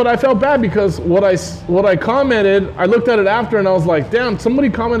 But I felt bad because what I commented, I looked at it after and I was like, damn, somebody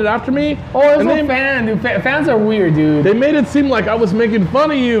commented after me. Oh, it's a fan, dude. Fans are weird, dude. They made it seem like I was making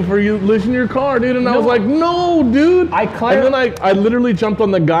fun of you for you losing your car, dude. And I was like, no, dude. And then I literally jumped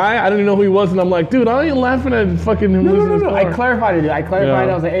on the guy. I didn't even know who he was. And I'm like, dude, I ain't laughing at fucking him losing his car. I clarified it, dude. I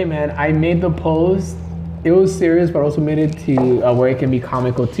was like, hey, man, I made the post. It was serious, but also made it to where it can be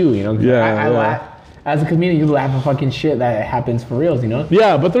comical too, you know? I laugh. As a comedian, you laugh at fucking shit that happens for reals, you know?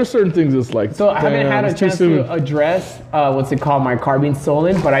 Yeah, but there's certain things that's like, so I haven't had a chance to address what's it called, my car being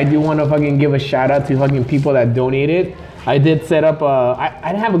stolen, but I do want to fucking give a shout out to fucking people that donated. I did set up I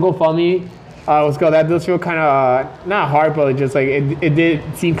didn't have a GoFundMe. What's it called? That does feel kind of not hard, but just like it did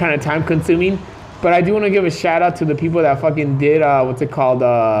seem kind of time consuming. But I do want to give a shout out to the people that fucking did what's it called?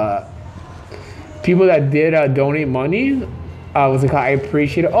 People that did donate money. What's it called? I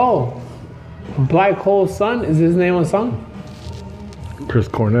appreciate it. Oh, Black Hole's son, is his name on the song? Chris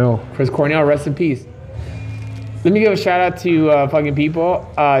Cornell, rest in peace. Let me give a shout out to fucking people.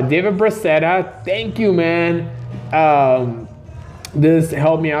 David Bracetta, thank you, man. This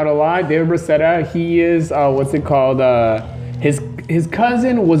helped me out a lot. David Bracetta, he is what's it called? His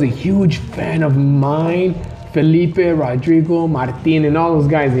cousin was a huge fan of mine. Felipe, Rodrigo, Martin, and all those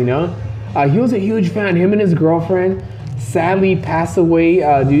guys, you know. He was a huge fan. Him and his girlfriend sadly passed away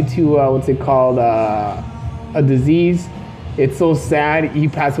due to what's it called? A disease. It's so sad. He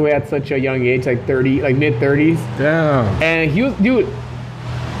passed away at such a young age, like 30, like mid 30s. Damn. And he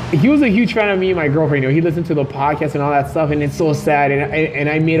was a huge fan of me and my girlfriend. You know, he listened to the podcast and all that stuff, and it's so sad. And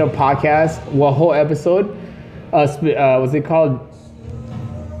I made a podcast, a whole episode. What's it called?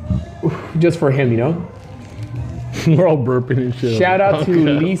 Just for him, you know. We're all burping and shit. Shout out to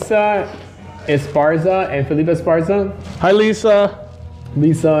Lisa Esparza and Felipe Esparza. Hi, Lisa.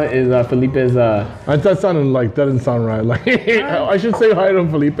 Lisa is Felipe's. That didn't sound right. Like I should say hi to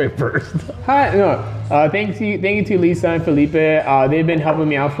Felipe first. Hi, no. Thank you to Lisa and Felipe. They've been helping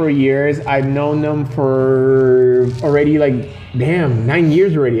me out for years. I've known them for already 9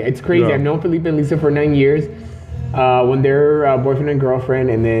 years already. It's crazy. Yeah. I've known Felipe and Lisa for 9 years. When they're boyfriend and girlfriend,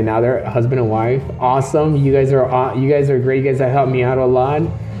 and then now they're husband and wife. Awesome. You guys are great. You guys have helped me out a lot.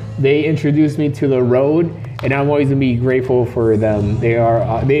 They introduced me to the road, and I'm always gonna be grateful for them. They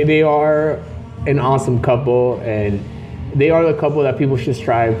are an awesome couple, and they are the couple that people should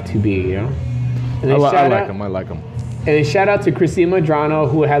strive to be. You know. And I like them. And then shout out to Christine Madrano,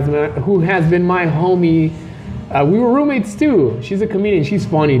 who has been my homie. We were roommates too. She's a comedian. She's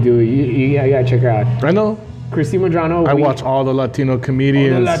funny, dude. You gotta check her out. I know. Christine Madrano. I watch all the Latino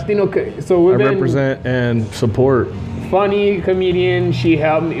comedians. So we've been represent and support. Funny comedian. She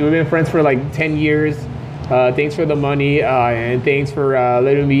helped me. We've been friends for 10 years. Thanks for the money, and thanks for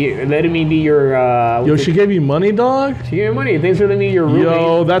letting me be your. Yo, she gave you money, dog. She gave me money. Thanks for letting me be your roommate.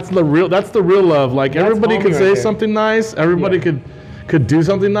 Yo, that's the real love. Like everybody could say something nice. Everybody could do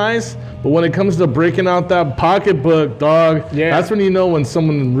something nice. But when it comes to breaking out that pocketbook, dog, that's when you know when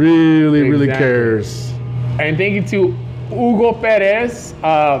someone really cares. And thank you to Hugo Perez.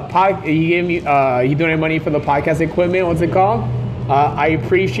 He gave me he donated money for the podcast equipment. What's it called? I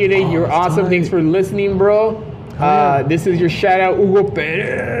appreciate it. You're awesome. Thanks for listening, bro. This is your shout out, Hugo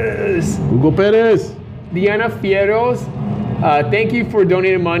Perez. Diana Fieros. Thank you for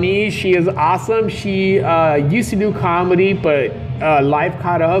donating money. She is awesome. She used to do comedy, but life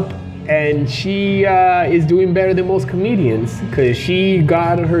caught up, and she is doing better than most comedians because she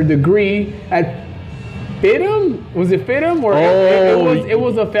got her degree at FITM? Was it FITM? Or it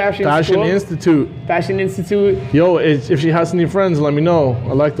was a fashion institute. Fashion Institute. Yo, if she has any friends, let me know.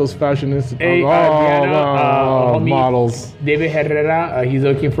 I like those fashion institute. Models. David Herrera, he's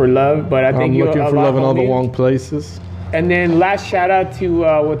looking for love, but I think you're looking for love in all the wrong places. And then last shout out to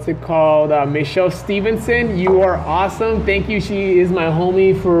what's it called? Michelle Stevenson. You are awesome. Thank you. She is my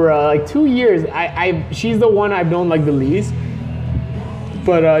homie for 2 years. She's the one I've known the least,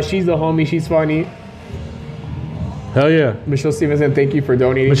 but she's the homie. She's funny. Hell yeah. Michelle Stevenson, thank you for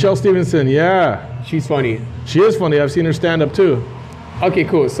donating. Michelle Stevenson, yeah. She's funny. She is funny. I've seen her stand up too. Okay,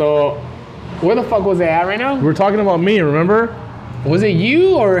 cool. So, where the fuck was I at right now? We're talking about me, remember? Was it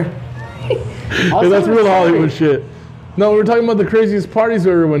you or? Yeah, that's real Hollywood shit. No, we were talking about the craziest parties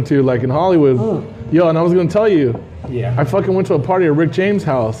we ever went to, like in Hollywood. Yo, and I was gonna tell you. Yeah. I fucking went to a party at Rick James'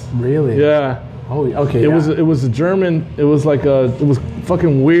 house. Really? Yeah. Oh, okay. It was a German. It was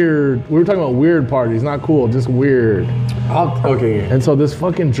fucking weird. We were talking about weird parties, not cool, just weird. Okay. And so this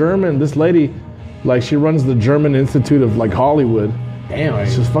fucking German, this lady, like she runs the German Institute of like Hollywood. Damn.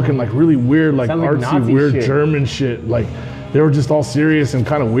 It's just fucking like really weird, like Sounds like artsy, Nazi weird shit. German shit. Like they were just all serious and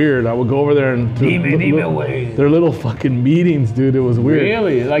kind of weird. I would go over there and their little fucking meetings, dude. It was weird.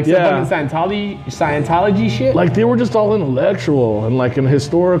 Really? Like some fucking Scientology shit? Like they were just all intellectual and like and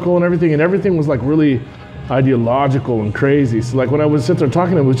historical and everything was like really ideological and crazy. So like when I would sit there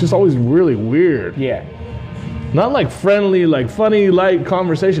talking, it was just always really weird. Yeah. Not like friendly, like funny, light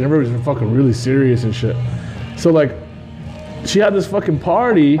conversation. Everybody was fucking really serious and shit. So like, she had this fucking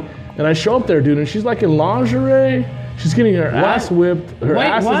party, and I show up there, dude, and she's like in lingerie. She's getting her ass whipped. Her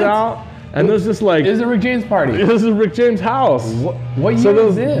ass is out. And there's this like... This is a Rick James party. This is Rick James' house. What year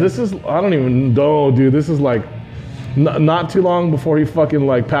is this? This is, I don't even know, dude. This is like, not too long before he fucking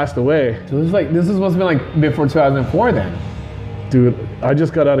like passed away. So this is what's been like before 2004 then? Dude, I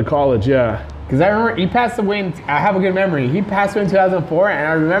just got out of college, yeah. Because I remember he passed away, I have a good memory. He passed away in 2004, and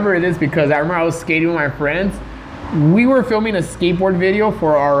I remember this because I remember I was skating with my friends. We were filming a skateboard video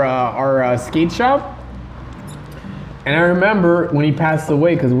for our skate shop. And I remember when he passed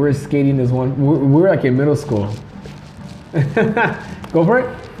away, because we were skating this one, we were like in middle school. Go for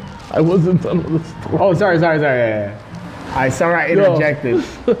it. I wasn't done with the story. Oh, sorry. Yeah. Sorry I interjected.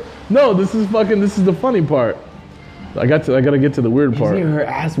 No, this is the funny part. I gotta get to the weird part. She's getting her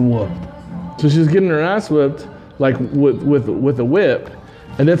ass whooped. So she's getting her ass whipped, like with a whip,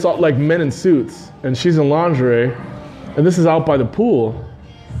 and it's all like men in suits, and she's in lingerie, and this is out by the pool,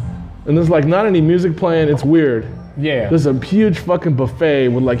 and there's like not any music playing. It's weird. Yeah. There's a huge fucking buffet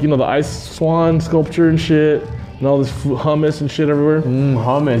with like the ice swan sculpture and shit, and all this hummus and shit everywhere.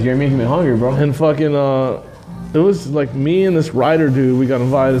 Hummus, you're making me hungry, bro. And fucking it was like me and this writer dude. We got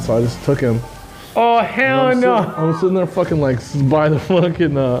invited, so I just took him. Oh hell no! I was sitting there fucking like by the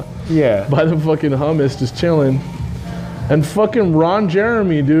fucking by the fucking hummus, just chilling, and fucking Ron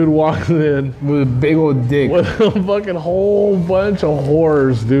Jeremy, dude, walks in with a big old dick, with a fucking whole bunch of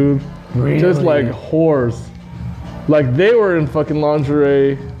whores, dude. Really? Just like whores, like they were in fucking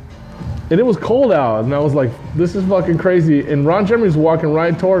lingerie, and it was cold out, and I was like, this is fucking crazy. And Ron Jeremy's walking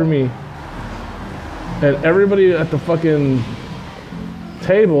right toward me, and everybody at the fucking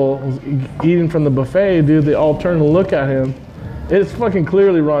table was eating from the buffet, dude. They all turn and look at him. It's fucking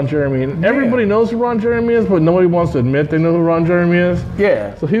clearly Ron Jeremy, and everybody knows who Ron Jeremy is, but nobody wants to admit they know who Ron Jeremy is.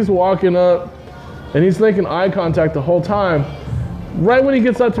 Yeah. So he's walking up, and he's making eye contact the whole time. Right when he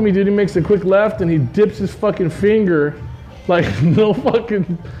gets up to me, dude, he makes a quick left, and he dips his fucking finger, like no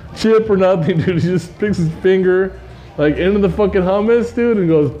fucking chip or nothing, dude. He just sticks his finger, like into the fucking hummus, dude, and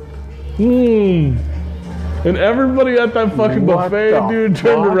goes, And everybody at that fucking buffet, dude,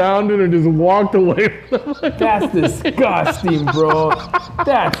 turned around dude, and just walked away. That's disgusting, bro.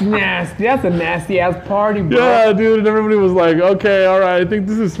 That's nasty. That's a nasty ass party, bro. Yeah, dude, and everybody was like, okay, all right, I think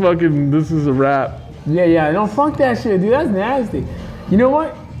this is a wrap. Yeah, no, fuck that shit, dude. That's nasty. You know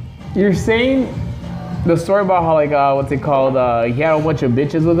what? You're saying the story about how, like, what's it called? He had a bunch of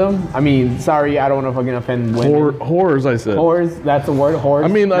bitches with him. I mean, sorry, I don't want to fucking offend women. Whores, I said. Whores, that's the word, whores. I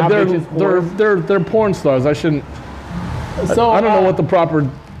mean, bitches, they're porn stars. I shouldn't. So I don't know what the proper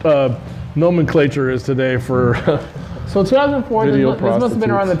nomenclature is today for. So 2004, this must have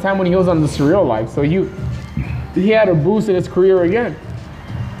been around the time when he was on The Surreal Life. So he had a boost in his career again.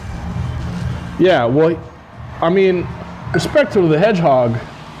 Yeah, well, I mean, respect to the hedgehog.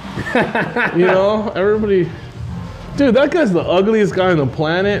 Everybody. Dude, that guy's the ugliest guy on the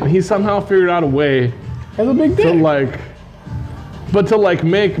planet, and he somehow figured out a way. That's a big dick. To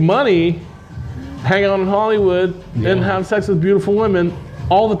make money, hang out in Hollywood, and have sex with beautiful women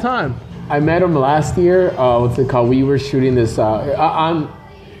all the time. I met him last year. What's it called? We were shooting this. I'm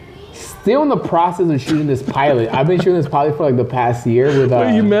still in the process of shooting this pilot. I've been shooting this pilot for like the past year. With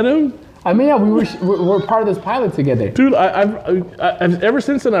Wait, you met him? I mean, yeah, we're part of this pilot together. Dude, I've ever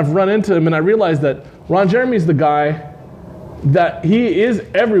since then I've run into him, and I realized that Ron Jeremy's the guy that he is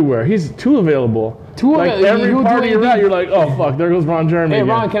everywhere. He's too available. Like every party you're at, you're like, oh fuck, there goes Ron Jeremy. Hey again.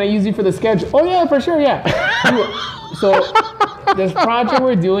 Ron, can I use you for the sketch? Oh yeah, for sure, yeah. So this project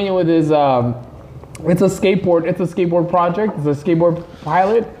we're doing it with is it's a skateboard project. It's a skateboard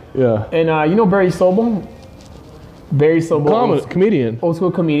pilot. Yeah. And you know Barry Sobel? Very sober. Comedian. Old school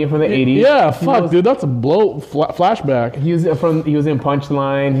comedian from the 80s. Yeah, fuck, dude, that's a flashback. He was in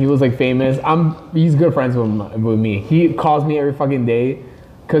Punchline. He was like famous. He's good friends with me. He calls me every fucking day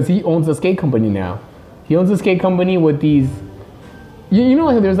because he owns a skate company now. He owns a skate company with these. You know,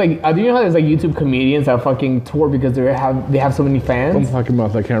 like there's like, do you know how there's like YouTube comedians that fucking tour because they have so many fans? I'm fucking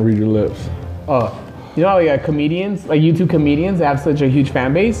mouth. I can't read your lips. You know, like comedians, like YouTube comedians, that have such a huge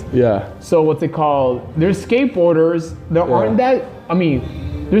fan base. Yeah. So what's it called? There's skateboarders that aren't that. I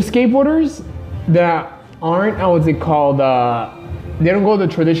mean, there's skateboarders that aren't. What's it called? They don't go the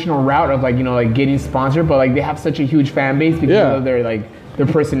traditional route of like, you know, like getting sponsored, but like they have such a huge fan base because of their like their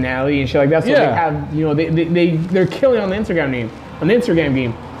personality and shit like that. So they have, you know, they're killing on the Instagram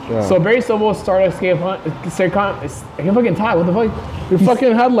game. Yeah. So Barry Sobel started a skate I can fucking tie. What the fuck? You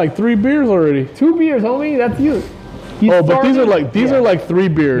fucking had like 3 beers already. 2 beers, homie. That's you. But these are like 3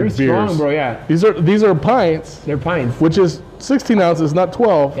 beers. They're strong, bro. Yeah. These are pints. They're pints. Which is 16 ounces, not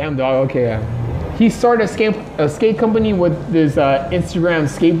 12. Damn, dog. Okay, yeah. He started a skate company with this Instagram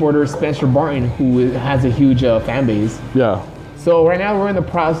skateboarder Spencer Barton, who has a huge fan base. Yeah. So right now we're in the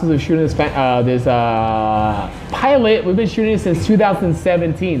process of shooting this pilot. We've been shooting it since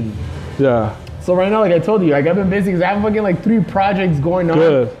 2017. Yeah. So right now, like I told you, like I've been busy because I have fucking like 3 projects going on.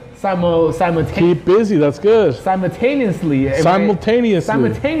 Good. Simultaneously. Keep busy. That's good. Simultaneously.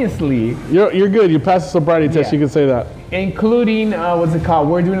 You're good. You passed the sobriety test. You can say that. Including what's it called?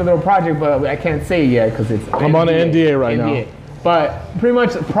 We're doing a little project, but I can't say it yet because it's. I'm on an NDA right now. But pretty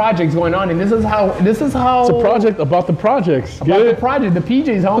much projects going on, and this is how. It's a project about the projects. About the project, the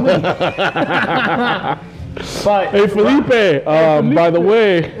PJs, homie. But hey Felipe, by the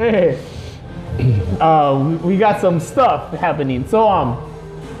way, we got some stuff happening. So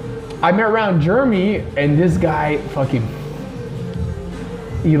I met around Jeremy, and this guy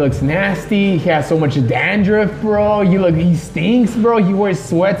he looks nasty. He has so much dandruff, bro. He stinks, bro. He wears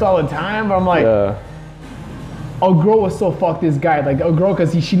sweats all the time. But I'm like. Yeah. A girl was so fuck this guy, like a girl,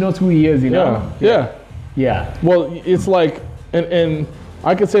 because she knows who he is, you know. Yeah. Well, it's like, and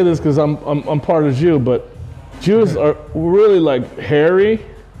I can say this because I'm part of Jew, but Jews are really like hairy.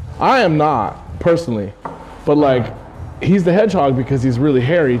 I am not personally, but like he's the hedgehog because he's really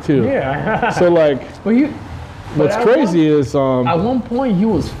hairy too. Yeah. So like, what's crazy is at one point he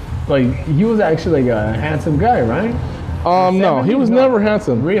was actually like a handsome guy, right? No, he was never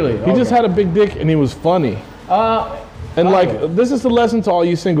handsome. Really? He just had a big dick and he was funny. This is the lesson to all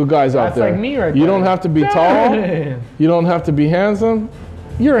you single guys out there. That's like me right You don't have to be tall. You don't have to be handsome.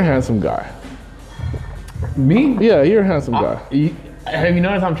 You're a handsome guy. Me? Yeah, you're a handsome guy. Have you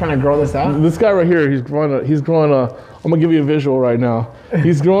noticed I'm trying to grow this out? This guy right here, he's growing a, I'm gonna give you a visual right now.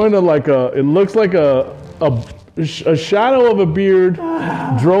 He's growing it looks like a shadow of a beard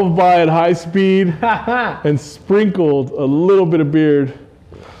drove by at high speed and sprinkled a little bit of beard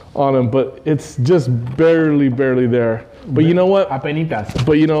on him, but it's just barely there. But you know what? Apenitas.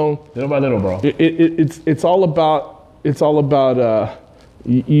 But you know, little by little, bro. It's all about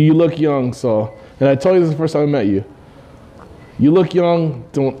you look young. So, and I told you this the first time I met you. You look young.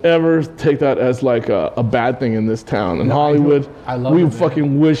 Don't ever take that as like a bad thing in this town. In Hollywood, we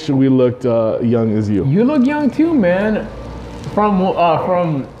fucking wish we looked young as you. You look young too, man.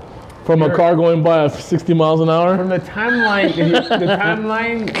 From a car going by at 60 miles an hour? From the timeline,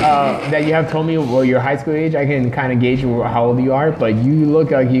 that you have told me, well, your high school age, I can kind of gauge how old you are, but you look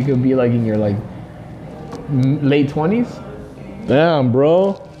like you could be like in your like late 20s. Damn,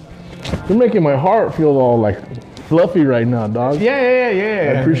 bro. You're making my heart feel all like fluffy right now, dog. Yeah.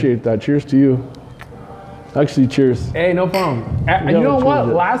 I appreciate that. Cheers to you. Actually, cheers. Hey, no problem. You know what?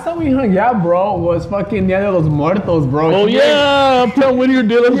 Last time we hung out, bro, was fucking Dia de los Muertos, bro. Oh, yeah. I'm telling Whittier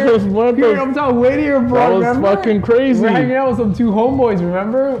Dia de los Muertos. I'm telling Whittier, bro. That was fucking crazy. We're hanging out with some 2 homeboys,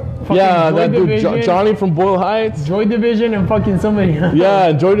 remember? Fucking that dude, Johnny from Boyle Heights. Joy Division and fucking somebody.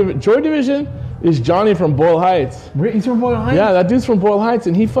 Yeah, Joy Division is Johnny from Boyle Heights. He's from Boyle Heights? Yeah, that dude's from Boyle Heights,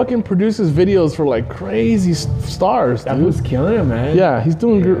 and he fucking produces videos for like crazy stars, dude. That was killing it, man. Yeah, he's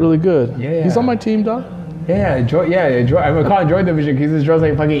doing really good. Yeah. He's on my team, dog. Yeah, Joy. I'm gonna call him Joy Division because he's dressed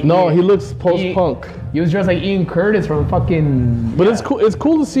like fucking. No, he looks post-punk. He was dressed like Ian Curtis from fucking. But it's cool. It's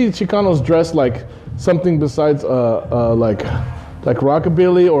cool to see Chicanos dressed like something besides like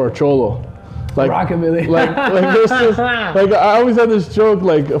rockabilly or cholo. Like rockabilly. Like there's this, like I always had this joke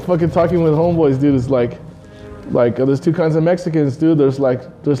like fucking talking with homeboys, dude. Is like there's 2 kinds of Mexicans, dude. There's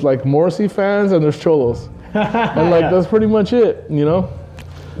like Morrissey fans and there's cholos, and like that's pretty much it, you know.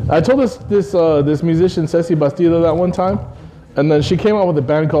 I told this musician Ceci Bastida that one time, and then she came out with a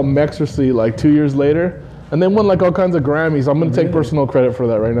band called Mexercy like 2 years later, and they won like all kinds of Grammys. I'm gonna take personal credit for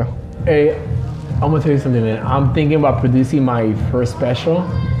that right now. Hey, I'm gonna tell you something, man. I'm thinking about producing my first special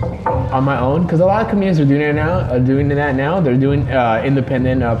on my own because a lot of comedians are doing it now. They're doing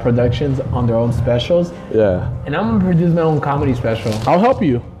independent productions on their own specials. Yeah. And I'm gonna produce my own comedy special. I'll help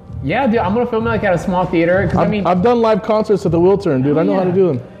you. Yeah, dude. I'm gonna film it like at a small theater. Cause I've done live concerts at the Wheel Turn, dude. I know how to do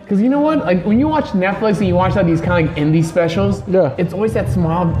them. Cause you know what? Like when you watch Netflix and you watch like these kind of like indie specials, yeah, it's always that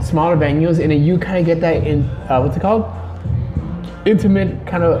smaller venues, and then you kind of get that in what's it called? Intimate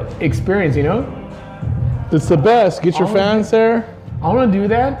kind of experience, you know? It's the best. Get your fans there. I want to do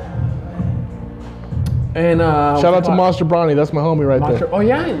that. And shout out to Monster Bronny. That's my homie right there. Oh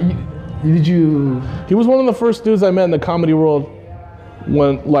yeah, did you? He was one of the first dudes I met in the comedy world.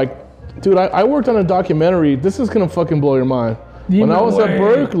 When like, dude, I worked on a documentary. This is gonna fucking blow your mind. When I was at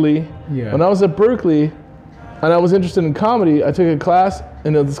Berkeley, and I was interested in comedy, I took a class,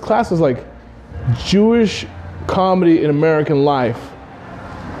 and this class was like Jewish comedy in American life.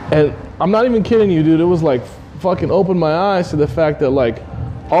 And I'm not even kidding you, dude. It was like fucking opened my eyes to the fact that like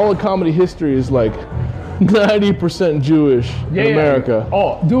all the comedy history is like 90% Jewish in America.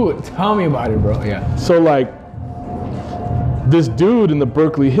 Oh, dude, tell me about it, bro. Yeah. So like, this dude in the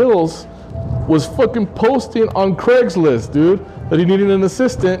Berkeley Hills was fucking posting on Craigslist, dude, that he needed an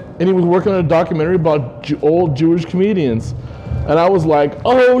assistant, and he was working on a documentary about old Jewish comedians. And I was like,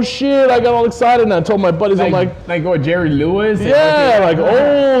 oh shit, I got all excited, and I told my buddies, I'm like what, Jerry Lewis? Yeah, like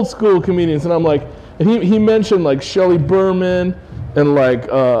old school comedians. And I'm like, and he mentioned like Shelley Berman and like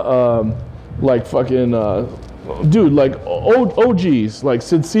fucking, dude, like OGs, like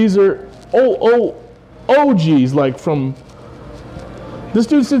Sid Caesar, OGs, like from, this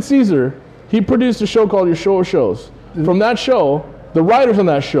dude Sid Caesar, he produced a show called Your Show of Shows. From that show, the writers on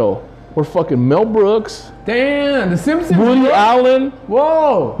that show were fucking Mel Brooks. Damn, The Simpsons. Woody Allen.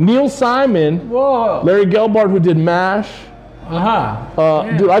 Whoa. Neil Simon. Whoa. Larry Gelbart, who did MASH.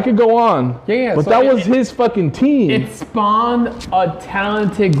 Dude, I could go on. Yeah. But so that was his fucking team. It spawned a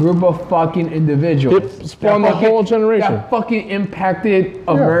talented group of fucking individuals. It spawned the whole generation. That fucking impacted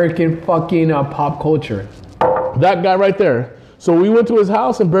American fucking pop culture. That guy right there. So we went to his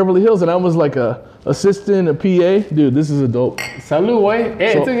house in Beverly Hills, and I was like a assistant, a PA. Dude, this is a dope. Salud, boy.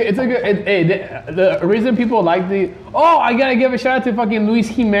 Hey, so, it's a good. The reason people like I gotta give a shout out to fucking Luis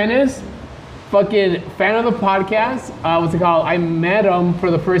Jimenez, fucking fan of the podcast. What's it called? I met him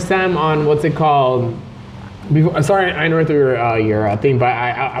for the first time on what's it called? Before, sorry, I interrupted your thing, but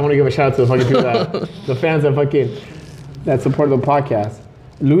I want to give a shout out to the fucking people the fans that support the podcast.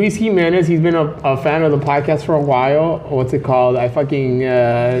 Luis Jimenez, he's been a fan of the podcast for a while. What's it called? I fucking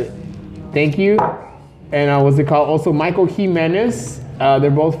thank you. And what's it called? Also, Michael Jimenez.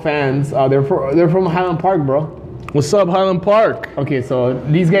 They're both fans. They're from Highland Park, bro. What's up, Highland Park? Okay, so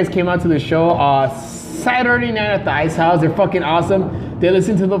these guys came out to the show Saturday night at the Ice House. They're fucking awesome. They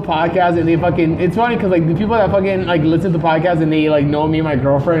listen to the podcast and they fucking. It's funny because like the people that fucking like listen to the podcast and they like know me and my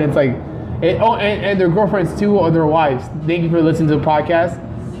girlfriend. It's like, and their girlfriends too or their wives. Thank you for listening to the podcast.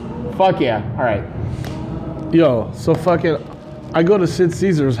 Fuck yeah. All right. Yo, so fucking, I go to Sid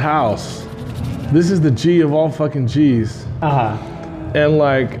Caesar's house. This is the G of all fucking G's. And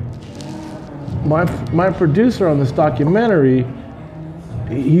like, my producer on this documentary,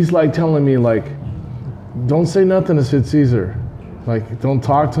 he's like telling me like, don't say nothing to Sid Caesar. Like, don't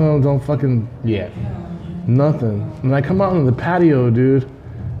talk to him, don't fucking... Yeah. Nothing. And I come out on the patio, dude,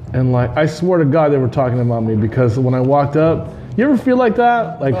 and like, I swear to God they were talking about me because when I walked up, you ever feel like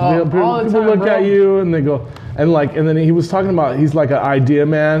that? Like people look at you and they go, and then he was talking about he's like an idea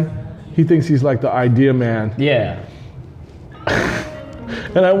man. He thinks he's like the idea man. Yeah.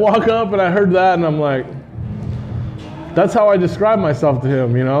 And I walk up and I heard that and I'm like, that's how I describe myself to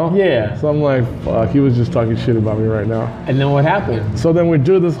him, you know? Yeah. So I'm like, fuck, he was just talking shit about me right now. And then what happened? So then we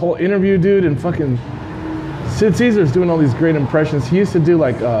do this whole interview, dude, and fucking Sid Caesar's doing all these great impressions. He used to do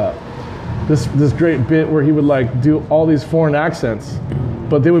like this great bit where he would like do all these foreign accents,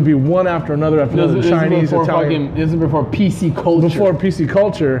 but they would be one after another Chinese, Italian. This is before PC culture. Before PC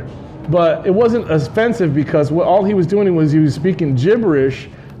culture, but it wasn't offensive because all he was doing was he was speaking gibberish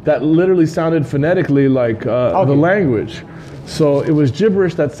that literally sounded phonetically like the language. So it was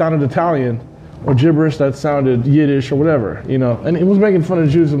gibberish that sounded Italian, or gibberish that sounded Yiddish or whatever, you know. And he was making fun of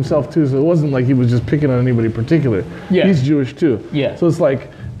Jews himself too, so it wasn't like he was just picking on anybody particular. Yeah. He's Jewish too. Yeah. So it's like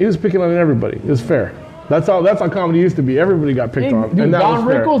he was picking on everybody. It was fair. That's how comedy used to be. Everybody got picked on. Dude, and that Don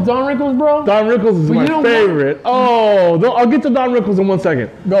Rickles, bro. Don Rickles is my favorite. I'll get to Don Rickles in 1 second.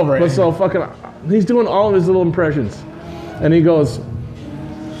 Go for it. But so fucking, he's doing all of his little impressions, and he goes,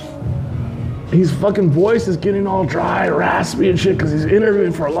 his fucking voice is getting all dry, raspy and shit because he's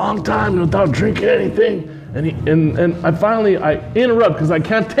interviewing for a long time without drinking anything. And I interrupt because I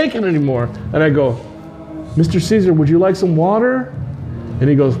can't take it anymore. And I go, Mr. Caesar, would you like some water? And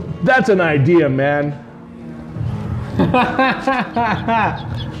he goes, that's an idea, man.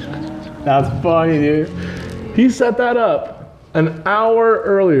 That's funny, dude. He set that up an hour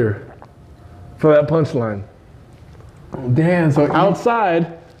earlier for that punchline. Damn, so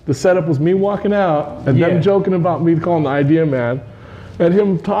Outside, the setup was me walking out and Yeah. them joking about me calling the idea man and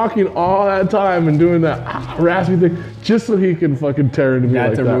him talking all that time and doing that raspy thing just so he can fucking tear into me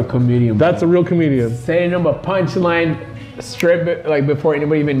that's like a that. real comedian. That's a real comedian. Setting up a punchline strip it, like before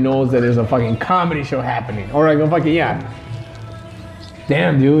anybody even knows that there's a fucking comedy show happening. Or like a fucking, yeah.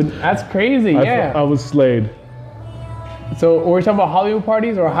 Damn, dude. That's crazy, yeah. I was slayed. So we're talking about Hollywood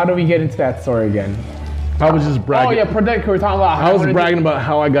parties, or how do we get into that story again? I was just bragging. Oh yeah, predict. We're talking about. I was bragging about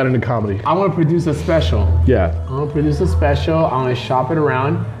how I got into comedy. I want to produce a special. Yeah. I want to produce a special. I want to shop it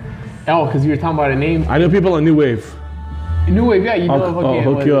around. Oh, because you were talking about a name. I know people on New Wave. New Wave, yeah. You know, I'll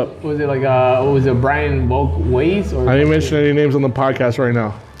hook you up. Was it like what was it, Brian Volk Ways or? I didn't mention any names on the podcast right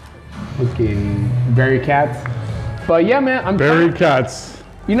now. Fucking Barry Katz. But yeah, man, I'm Barry Katz.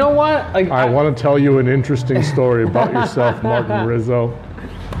 You know what? Like I want to tell you an interesting story about yourself, Martin Rizzo.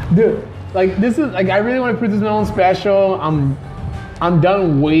 Dude, like this is like I really want to produce my own special. I'm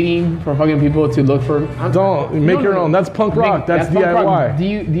done waiting for fucking people to look for. Don't make your own. That's punk rock. That's punk DIY. rock.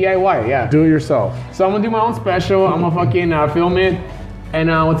 DIY, yeah. Do it yourself. So I'm gonna do my own special. I'm gonna fucking film it, and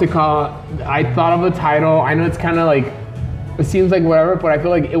what's it called? I thought of a title. I know it's kind of like, it seems like whatever, but I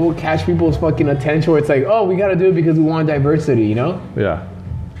feel like it will catch people's fucking attention. Where it's like, oh, we gotta do it because we want diversity, you know? Yeah.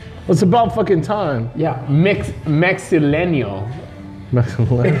 It's about fucking time. Yeah, Mexillennial.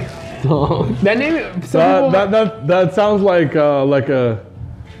 That name. That sounds like a.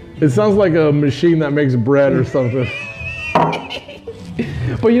 It sounds like a machine that makes bread or something.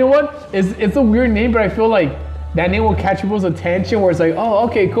 But you know what? It's a weird name, but I feel like that name will catch people's attention. Where it's like, oh,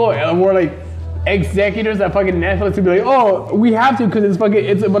 okay, cool. And we're like executives at fucking Netflix to be like, oh, we have to because it's but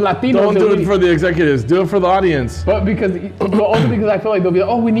Latinos. Don't do it for the executives. Do it for the audience. But also because I feel like they'll be like,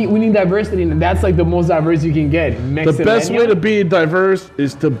 oh, we need diversity, and that's like the most diverse you can get. The best way to be diverse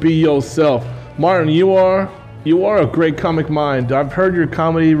is to be yourself. Martin, you are a great comic mind. I've heard your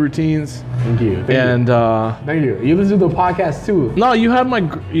comedy routines. Thank you. Thank you. You listen to the podcast too. No, you had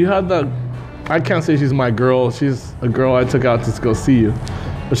the. I can't say she's my girl. She's a girl I took out to go see you.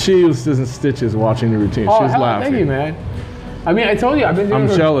 But she was just in stitches watching the routine. Oh, she was laughing. Thank you, man. I mean, I told you, I've been doing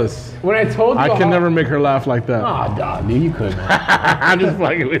I'm jealous. When I told you, I can never make her laugh like that. Oh, dog, dude, you could. I'm just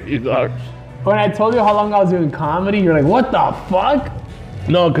fucking with you, dog. When I told you how long I was doing comedy, you're like, what the fuck?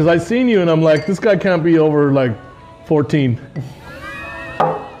 No, because I seen you and I'm like, this guy can't be over like 14.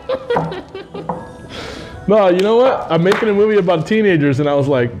 No, you know what? I'm making a movie about teenagers and I was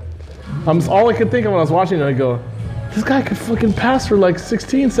like, all I could think of when I was watching it, I go, this guy could fucking pass for like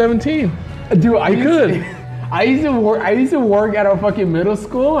 16, 17. Dude, I used to work at a fucking middle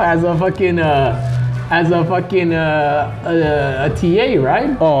school as a fucking a TA,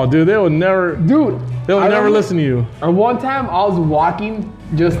 right? Oh, dude, they would never listen to you. And one time I was walking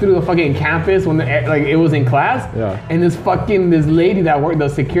just through the fucking campus when it was in class. Yeah. And this lady that worked the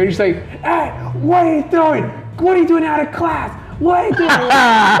security, she's like, hey, what are you doing? What are you doing out of class? What are you doing?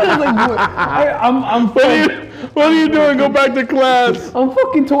 I was like, what are you doing? Go back to class. I'm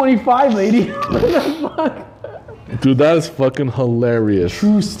fucking 25, lady. What the fuck? Dude, that is fucking hilarious.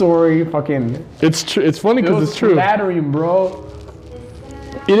 True story, fucking. It's true. It's funny because it's true. Flattering, bro.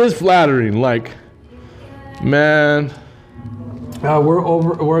 It is flattering. Like, man.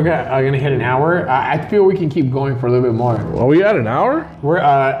 We're gonna hit an hour. I feel we can keep going for a little bit more. Are we at an hour? We're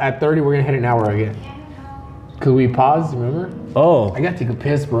at 30. We're gonna hit an hour again. Cause we paused, remember? Oh. I gotta take a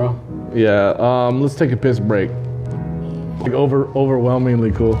piss, bro. Yeah. Let's take a piss break. Like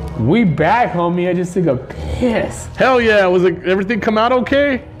overwhelmingly cool. We back, homie. I just took a piss. Hell yeah! Was everything come out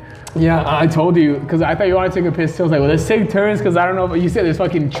okay? Yeah, I told you because I thought you wanted to take a piss too. I was like, well, let's take turns because I don't know. But you said there's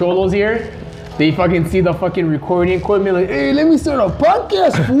fucking cholos here. They fucking see the fucking recording equipment. Like, hey, let me start a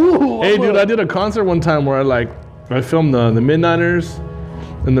podcast, fool. Hey, dude, I did a concert one time where I filmed the Midnighters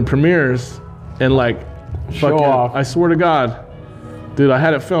and the premieres and Show off. I swear to God, dude, I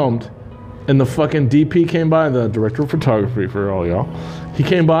had it filmed. And the fucking DP came by, the director of photography for all y'all. He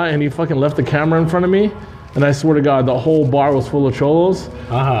came by and he fucking left the camera in front of me. And I swear to God, the whole bar was full of cholos.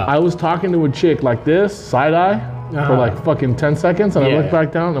 I was talking to a chick like this, side-eye, for like fucking 10 seconds. And I looked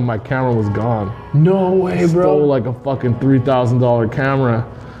back down and my camera was gone. No way, bro. Stole like a fucking $3,000 camera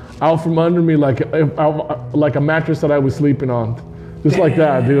out from under me like a mattress that I was sleeping on. Just like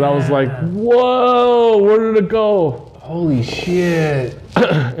that, dude. I was like, whoa, where did it go? Holy shit.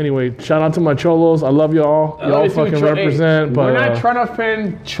 Anyway, shout out to my cholos. I love y'all. Y'all fucking represent. But we're not trying to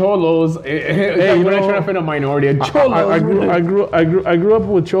offend cholos. We're not trying to offend a minority. Cholos. I grew up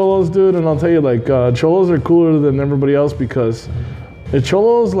with cholos, dude, and I'll tell you, like, cholos are cooler than everybody else because if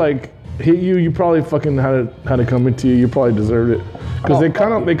cholos like hit you, you probably fucking had it coming to you. You probably deserved it because they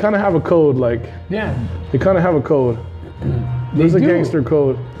kind of have a code, like they kind of have a code. There's a gangster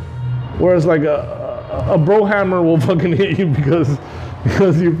code, whereas like a bro hammer will fucking hit you because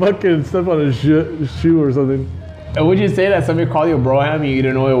you fucking step on his shoe or something. And would you say that somebody called you a broham, you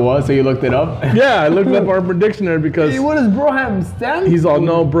didn't know what it was, so you looked it up? Yeah, I looked up Urban Dictionary because... Hey, what does broham stand for? He's all,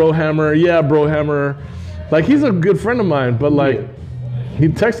 no, bro hammer. Yeah, bro hammer. Like, he's a good friend of mine, but like, he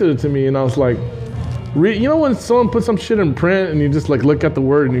texted it to me and I was like, you know when someone puts some shit in print and you just like look at the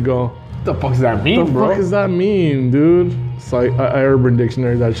word and you go, what the fuck does that mean, bro? What the fuck does that mean, dude? It's like, I Urban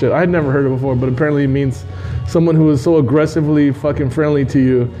Dictionary that shit. I had never heard it before, but apparently it means someone who is so aggressively fucking friendly to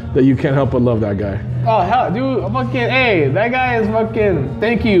you that you can't help but love that guy. Oh, hell, dude, hey, that guy is fucking,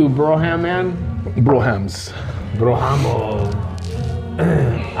 thank you, broham, man. Brohams. Brohamo.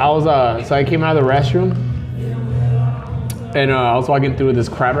 So I came out of the restroom, and I was walking through this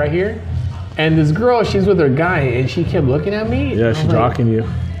crowd right here, and this girl, she's with her guy, and she kept looking at me. Yeah, she's jocking you.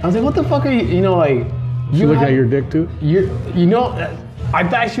 I was like, what the fuck are you know, like... She looking at your dick, too? You know, I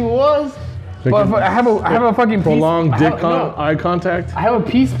thought she was. But I have a fucking prolonged eye contact. I have a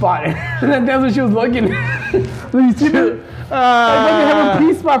pee spot, and that's what she was looking at. You see that? I fucking have a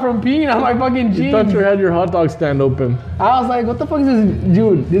pee spot from peeing on my fucking jeans. You thought you had your hot dog stand open. I was like, what the fuck is this?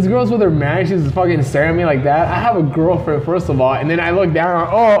 Dude, this girl's with her man, she's fucking staring at me like that. I have a girlfriend, first of all, and then I look down,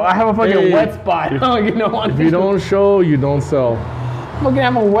 I have a fucking wet spot. If you don't show, you don't sell. I fucking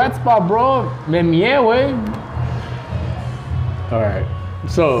have a wet spot, bro. Me wey. Alright.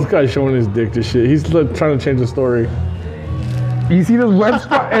 So this guy's showing his dick to shit. He's trying to change the story. You see this wet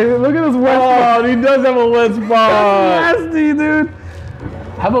spot? Hey, look at this wet spot. He does have a wet spot. That's nasty, dude.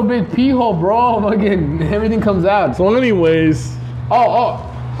 Have a big pee hole, bro. Fucking everything comes out. So anyways.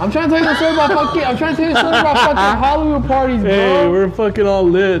 I'm trying to tell you the story about fucking. I'm trying to tell you the story about fucking Hollywood parties, bro. Hey, we're fucking all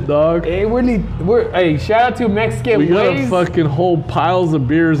lit, dog. Hey, hey, shout out to Mexican Ways. We got fucking whole piles of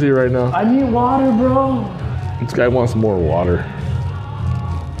beers here right now. I need water, bro. This guy wants more water.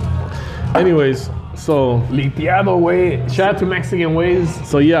 Anyways, so Litiado way. Shout out to Mexican Ways.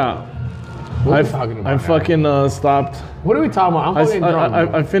 So yeah, what are we talking about? I fucking stopped. What are we talking about? I'm fucking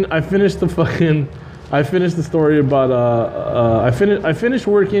drunk. I finished the fucking. I finished the story about. I finished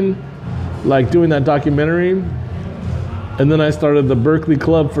working, like doing that documentary, and then I started the Berkeley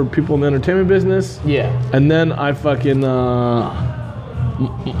Club for people in the entertainment business. Yeah. And then I fucking.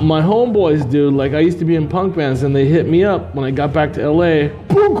 My homeboys, dude, like I used to be in punk bands and they hit me up when I got back to LA.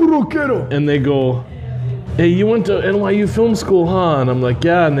 And they go, hey, you went to NYU Film School, huh? And I'm like,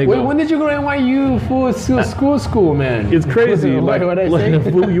 yeah. And they go, when did you go to NYU school, man? It's crazy. What I say?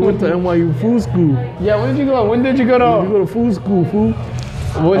 You went to NYU Fool School. Yeah, when did you go? When did you go to? When did you go to Fool School, fool?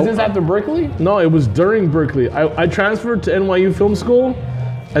 Was this after Berkeley? No, it was during Berkeley. I transferred to NYU Film School.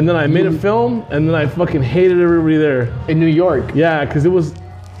 And then I made a film, and then I fucking hated everybody there. In New York? Yeah, because it was,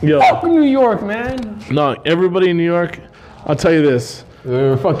 fuck New York, man. No, everybody in New York, I'll tell you this.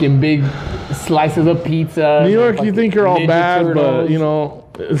 There were fucking big slices of pizza. New York, you think you're all bad, Turtles. But, you know,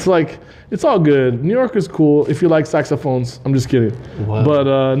 it's like, it's all good. New York is cool if you like saxophones. I'm just kidding. What?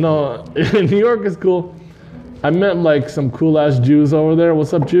 But, no, New York is cool. I met like some cool ass Jews over there.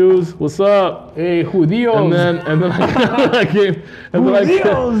 What's up, Jews? What's up? Hey, judíos. And then I came. And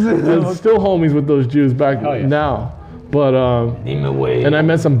then I'm still homies with those Jews back now. But and I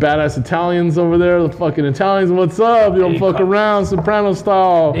met some badass Italians over there. The fucking Italians, what's up? You don't fuck around, Soprano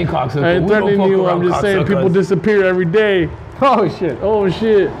style. I ain't threatening you. I'm just saying people disappear every day. Oh shit.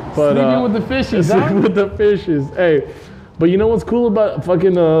 But sleeping with the fishes. Sleeping with the fishes. Hey, but you know what's cool about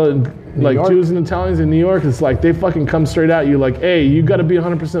fucking like York? Jews and Italians in New York? It's like they fucking come straight at you like, hey, you got to be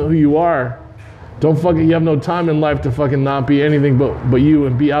 100% who you are. Don't fucking, you have no time in life to fucking not be anything but you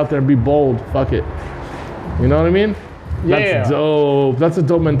and be out there and be bold. Fuck it. You know what I mean? Yeah. That's dope. That's a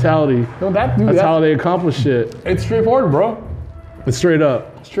dope mentality. No, that's how they accomplish shit. It's straightforward, bro. It's straight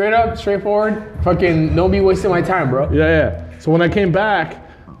up. Straight up, straightforward. Fucking don't be wasting my time, bro. Yeah. So when I came back,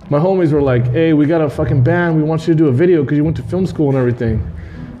 my homies were like, hey, we got a fucking band. We want you to do a video because you went to film school and everything.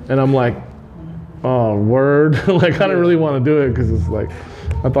 And I'm like, oh, word. Like, I didn't really want to do it because it's like,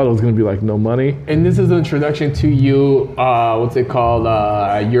 I thought it was going to be like no money. And this is the introduction to you, what's it called?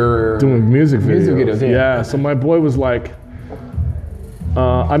 Your... Doing music videos. Yeah. So my boy was like,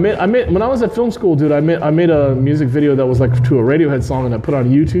 I made when I was at film school, dude. I made a music video that was like to a Radiohead song, and I put it on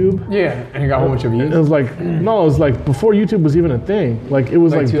YouTube. Yeah, and it got a whole bunch of views. It was like no, it was like before YouTube was even a thing. Like it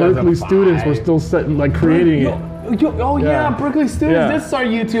was like Berkeley 2005. students were still setting like creating it. Yeah, Berkeley students. Yeah. This is our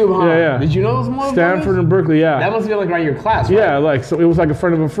YouTube, huh? Yeah. Did you know those motherfuckers? Stanford and Berkeley, yeah. That must be like right in your class, right? Yeah, like so it was like a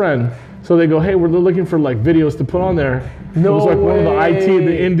friend of a friend. So they go, hey, we're looking for like videos to put on there. No It was like one of the way.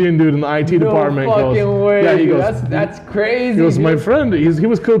 the Indian dude in the IT department No goes, fucking way. yeah, he dude. goes, That's crazy. he goes, dude. my friend, he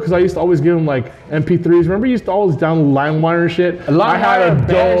was cool because I used to always give him like MP3s. Remember, you used to always download LimeWire and shit. I had a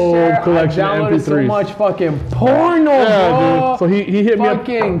dope collection I of downloaded MP3s. so much fucking porno, Yeah, bro. dude. So he hit me up.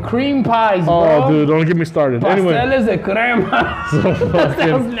 Fucking cream pies, bro. Oh, dude, don't get me started. Anyway, Pasteles de crema. That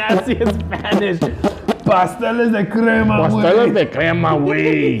sounds nasty in Spanish. Pasteles de crema. pasteles de crema,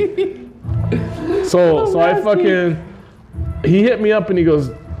 wey. So I fucking, he hit me up and he goes,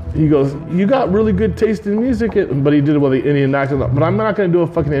 you got really good taste in music, but he did it with the Indian accent. But I'm not gonna do a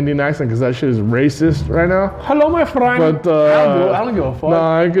fucking Indian accent because that shit is racist right now. Hello, my friend. But I don't give a fuck. No,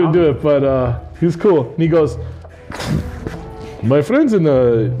 I ain't gonna do it. But he's cool. And he goes, my friends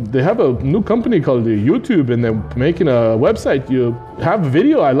they have a new company called YouTube, and they're making a website. You have a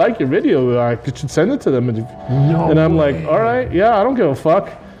video. I like your video. I should send it to them. And I'm like, all right, yeah, I don't give a fuck.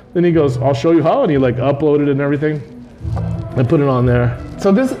 Then he goes, I'll show you how, and he like uploaded it and everything. I put it on there.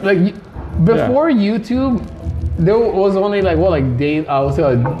 So this like before YouTube, there was only like what like what's it,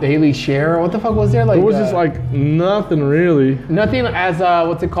 a daily share? What the fuck was there? Like It was just like nothing really. nothing as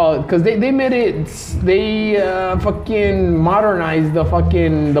what's it called? Because they made it. They fucking modernized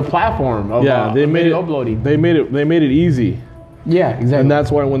the platform. Of, Yeah, they made it uploading. They made it easy. Yeah, exactly. And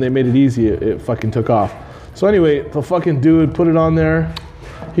that's why when they made it easy, it fucking took off. So anyway, the fucking dude put it on there.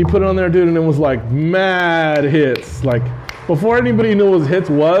 He put it on there, dude, and it was like mad hits. Like before anybody knew what hits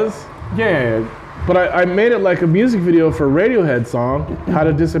was. yeah. But I made it like a music video for a Radiohead song, How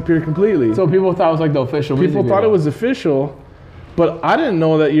to Disappear Completely. So people thought it was like the official. People thought it was official, but I didn't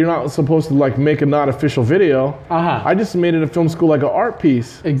know that you're not supposed to like make a not official video. I just made it a film school like an art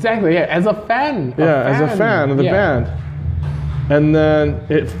piece. Exactly. Yeah. As a fan. As a fan of the band. And then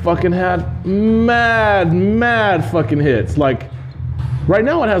it fucking had mad fucking hits. Like right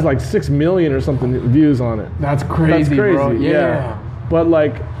now it has like 6 million or something views on it. That's crazy, bro. Yeah. But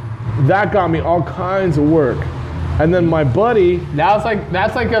like that got me all kinds of work. And then my buddy, That's like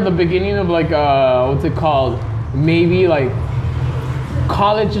the beginning of like what's it called? Maybe like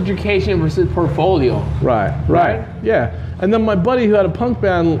college education versus portfolio. right. Yeah. And then my buddy who had a punk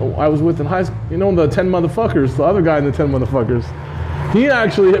band I was with in high school, you know, the 10 Motherfuckers, the other guy in the 10 Motherfuckers, he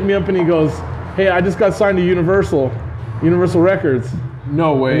actually hit me up and he goes, hey, I just got signed to Universal Records.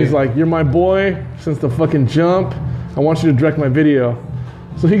 No way. And he's like, you're my boy since the fucking jump. I want you to direct my video.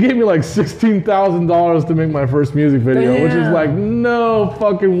 So he gave me like $16,000 to make my first music video, which is like, no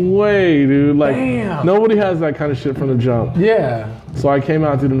fucking way, dude. Like, nobody has that kind of shit from the jump. Yeah. So I came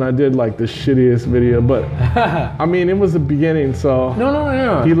out, dude, and I did like the shittiest video, but I mean, it was the beginning, so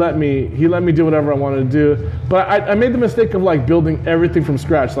No. he let me do whatever I wanted to do. But I made the mistake of like building everything from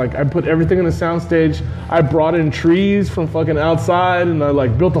scratch. Like I put everything in a soundstage. I brought in trees from fucking outside, and I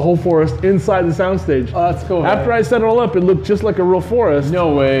like built the whole forest inside the soundstage. Oh, that's cool. After I set it all up, it looked just like a real forest.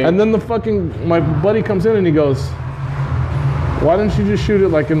 No way. And then my buddy comes in and he goes, why didn't you just shoot it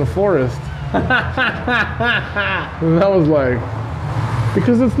like in the forest? And I was like,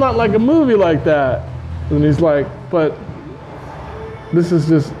 because it's not like a movie like that. And he's like, but this is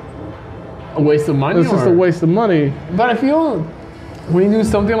just a waste of money. It's just a waste of money. But I feel when you do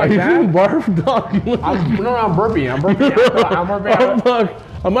something like that, you barf, dog. I'm burping. I'm burping. Oh, fuck.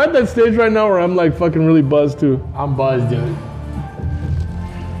 I'm at that stage right now where I'm like fucking really buzzed too. I'm buzzed, dude.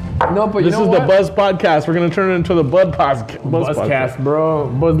 No, but this is the Buzz Podcast. We're gonna turn it into the Buzzcast, bro.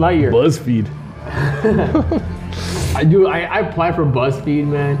 Buzz Lightyear. BuzzFeed. I applied for BuzzFeed,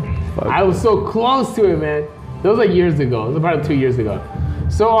 man. Fuck. I was so close to it, man. That was like years ago. It was about 2 years ago.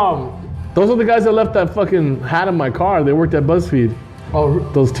 So those are the guys that left that fucking hat in my car. They worked at BuzzFeed. Oh,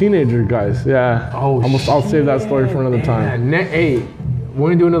 those teenager guys. Yeah. Oh, I'll save that story for another time. Hey, we're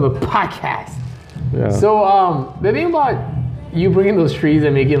gonna do another podcast. Yeah. So the thing about you bringing those trees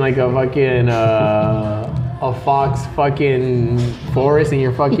and making like a fucking a fox fucking forest in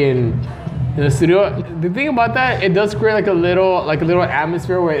your fucking in the studio. The thing about that, it does create like a little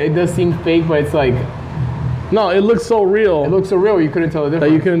atmosphere where it does seem fake, but it's like. No, it looks so real. It looks so real. You couldn't tell the difference.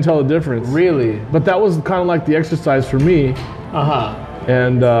 That you couldn't tell the difference. Really. But that was kind of like the exercise for me.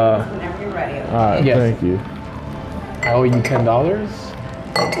 And whenever you're ready. All right. Yes. Thank you. I owe you $10.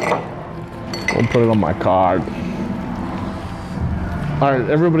 I'll put it on my card. All right,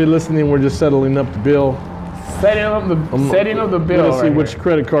 everybody listening, we're just settling up the bill. Setting up the bill. Let's see right which here.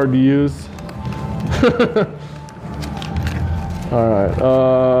 credit card to use. All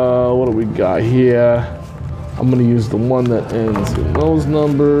right. What do we got here? I'm gonna use the one that ends in those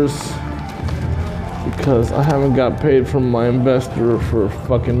numbers because I haven't got paid from my investor for a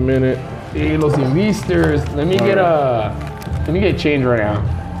fucking minute. Hey, los investors. Let me get change right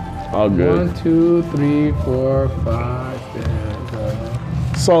now. All good. 1, 2, 3, 4, 5, 6,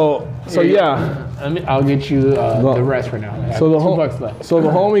 7. So yeah. I'll get you the rest right now. I So the have $2 left. So the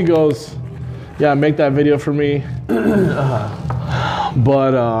homie goes, yeah, make that video for me.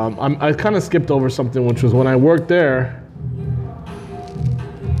 But I kind of skipped over something, which was when I worked there.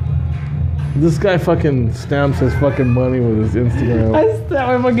 This guy fucking stamps his fucking money with his Instagram. I stamped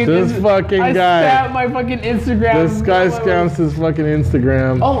my fucking This fucking guy. I stamped my fucking Instagram. This guy scams his fucking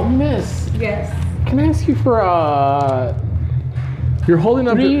Instagram. Oh, miss. Yes. Can I ask you for You're holding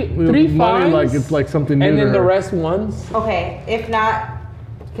up three money fives? like it's like something new. and to then the her. rest ones? Okay. If not,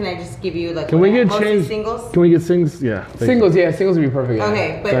 can I just give you like? Can we get mostly change? singles? Can we get singles? Yeah. thank you. Singles, yeah, singles would be perfect. Yeah.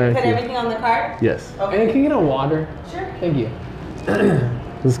 Okay, but Thank put you. everything on the card. Yes. And can you get a water? Sure. Thank you.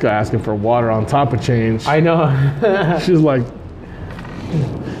 This guy asking for water on top of change. I know. She's like,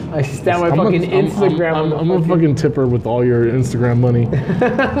 I stamped my fucking Instagram. I'm gonna fucking tip her with all your Instagram money.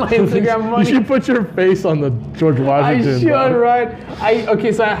 my Instagram money. You should put your face on the George I Washington. should, dog. right?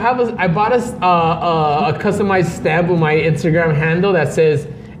 So I bought a customized stamp with my Instagram handle that says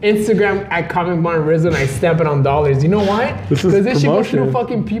Instagram at Comic Martin Rizzo, and I stamp it on dollars. You know why? This is Because this shit goes through promotion.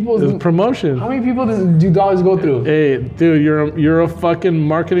 fucking people's. It's promotion. How many people do dollars go through? Hey, dude, you're a fucking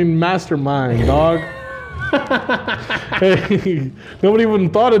marketing mastermind, dog. Hey, nobody even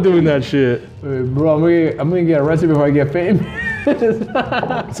thought of doing that shit. Hey, bro, I'm gonna get arrested before I get famous.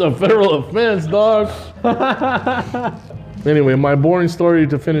 It's a federal offense, dog. Anyway, my boring story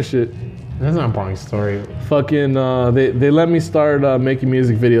to finish it. That's not a boring story. Fucking, they let me start making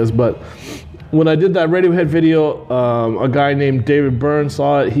music videos, but when I did that Radiohead video, a guy named David Byrne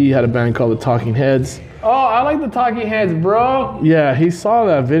saw it. He had a band called the Talking Heads. Oh, I like the Talking Heads, bro. Yeah, he saw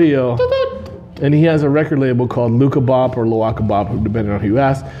that video, and he has a record label called Luca Bop or Loaka Bop, depending on who you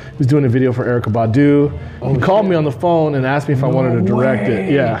ask. He was doing a video for Erykah Badu. He called me on the phone and asked me if I wanted to direct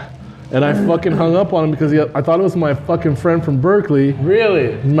it. Yeah. And I fucking hung up on him because I thought it was my fucking friend from Berkeley.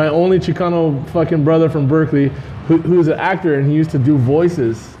 Really? My only Chicano fucking brother from Berkeley, who's an actor, and he used to do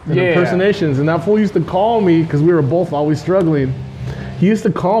voices and impersonations. And that fool used to call me because we were both always struggling. He used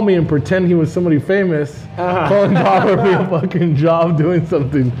to call me and pretend he was somebody famous, calling to offer me a fucking job doing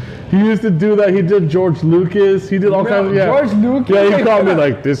something. He used to do that. He did George Lucas. He did all kinds of George Lucas? Yeah, he called me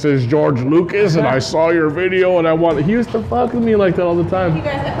like, "This is George Lucas, and I saw your video, and I want." He used to fuck with me like that all the You time.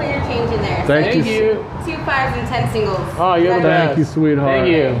 guys, I put your change in there. Thank Thank you. you. 2 5s and 10 singles. Oh, you're the best. Thank you, sweetheart. Thank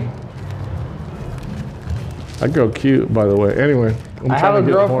you. That girl cute, by the way. Anyway, I have a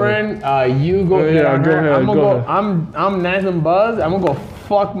girlfriend. You go. Yeah, hit on go her. ahead, I'm gonna go go. I'm nice and buzz. I'm gonna go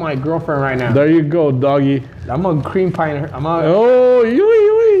fuck my girlfriend right now. There you go, doggy. I'm gonna cream pie her. I'm gonna. Oh,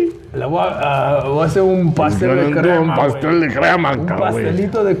 yui. Le voy a hacer un pastel de crema. pastel de crema, Un güey.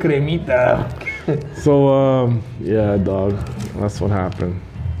 pastelito de cremita. So, yeah, dog. That's what happened.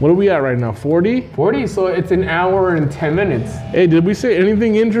 What are we at right now? 40? 40. So it's an hour and 10 minutes. Hey, did we say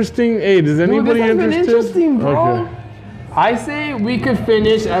anything interesting? Hey, does Dude, anybody this has been interested? interesting, bro. Okay. I say we could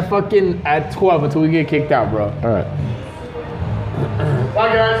finish at 12 until we get kicked out, bro. All right.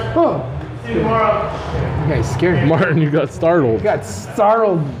 Bye, guys. Oh, See you tomorrow. you guys scared me. Martin, you got startled. Got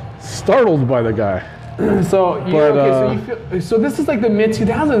startled. Startled by the guy. So you But, okay? So this is like the mid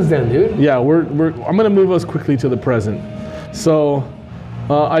 2000s, then, dude. Yeah, I'm gonna move us quickly to the present. So,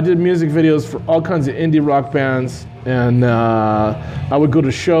 I did music videos for all kinds of indie rock bands, and I would go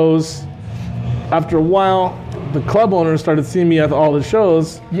to shows. After a while, the club owners started seeing me at all the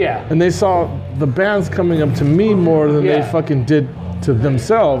shows, Yeah. and they saw the bands coming up to me more than they Yeah. fucking did to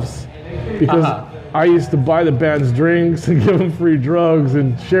themselves, because I used to buy the band's drinks and give them free drugs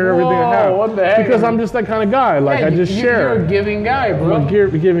and share everything I Whoa, have. what the heck? Because I'm just that kind of guy. Like, Yeah, I just share. You're a giving guy, bro. I'm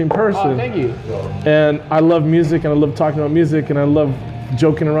a giving person. Oh, thank you. And I love music, and I love talking about music, and I love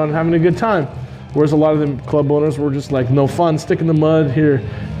joking around and having a good time. Whereas a lot of the club owners were just like, no fun, stick in the mud here,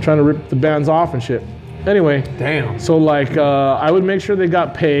 trying to rip the bands off and shit. Anyway, Damn. so like, I would make sure they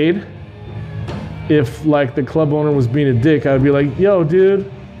got paid. If like the club owner was being a dick, I'd be like, yo, dude,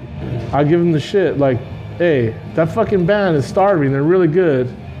 I'll give him the shit. Like, hey, that fucking band is starving. They're really good.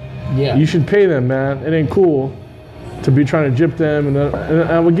 Yeah. You should pay them, man. It ain't cool to be trying to gyp them.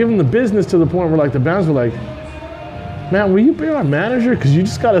 And I would give them the business to the point where like the bands were like, man, will you be our manager? Because you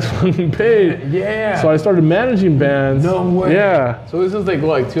just got us fucking paid. Yeah. So I started managing bands. No way. Yeah. So this was like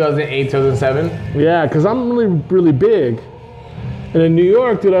what, 2008, 2007? Yeah, because I'm really, really big. And in New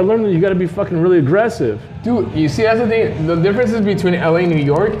York, dude, I learned that you got to be fucking really aggressive. Dude, you see, that's the thing. The differences between LA and New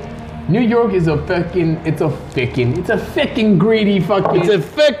York. New York is a fucking greedy fucking. It's a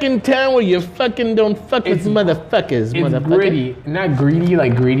fucking town where you fucking don't fuck with motherfuckers. It's gritty, not greedy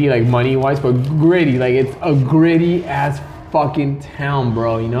like money wise, but gritty. Like it's a gritty ass fucking town,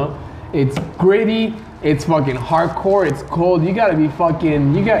 bro. You know, it's gritty. It's fucking hardcore. It's cold. You gotta be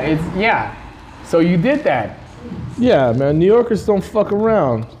fucking. Yeah. So you did that. Yeah, man. New Yorkers don't fuck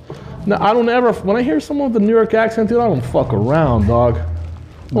around. No, I don't ever. When I hear someone with a New York accent, dude, I don't fuck around, dog.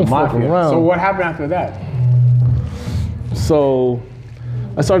 Don't fuck around. So what happened after that? So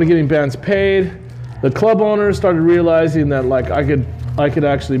I started getting bands paid. The club owners started realizing that like I could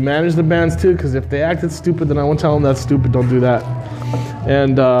actually manage the bands too, because if they acted stupid, then I won't tell them that's stupid, don't do that.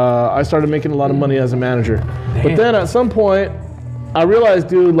 And I started making a lot of money as a manager. Damn. But then at some point, I realized,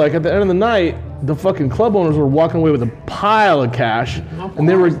 dude, like at the end of the night, the fucking club owners were walking away with a pile of cash, and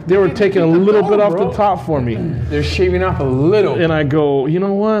they were taking a little bit off the top for me. They're shaving off a little. And I go, you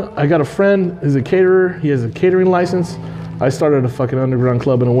know what? I got a friend who's a caterer. He has a catering license. I started a fucking underground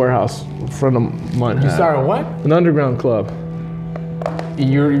club in a warehouse. A friend of mine. You started what? An underground club.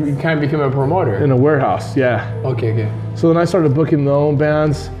 You kind of became a promoter. In a warehouse, yeah. Okay. So then I started booking my own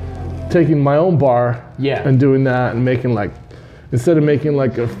bands, taking my own bar, yeah, and doing that, and making like, instead of making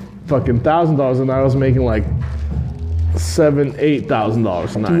like a fucking $1,000 a night, I was making like $7,000,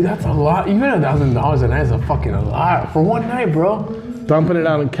 $8,000 a night. Dude, that's a lot. Even $1,000 a night is a fucking a lot for one night, bro. Dumping it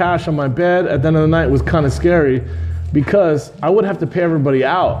out in cash on my bed at the end of the night was kind of scary, because I would have to pay everybody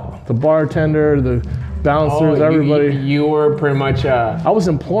out. The bartender, the bouncers, everybody. You were pretty much. I was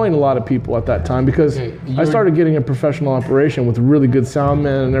employing a lot of people at that time, because I started getting a professional operation with really good sound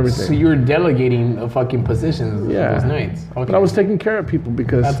man and everything. So you were delegating the fucking positions those nights. Okay. But I was taking care of people,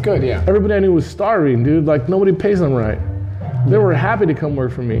 because that's good, yeah. Everybody I knew was starving, dude. Like nobody pays them right. They were happy to come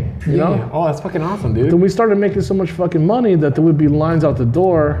work for me, you know? Oh, that's fucking awesome, dude. Then we started making so much fucking money that there would be lines out the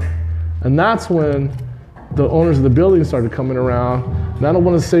door, and that's when the owners of the building started coming around. And I don't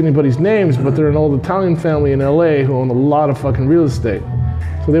want to say anybody's names, but they're an old Italian family in LA who own a lot of fucking real estate.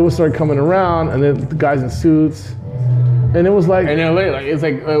 So they would start coming around, and then the guys in suits, and it was like in LA,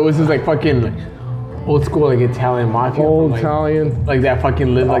 like it was just like fucking old school like Italian mafia. Old like, Italian, like that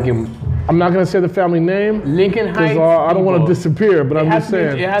fucking lived like in. I'm not gonna say the family name, Lincoln Heights. I don't want to disappear, but I'm just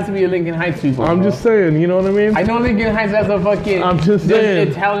saying. It has to be a Lincoln Heights people. I'm just saying, you know what I mean? I know Lincoln Heights has a fucking. I'm just saying.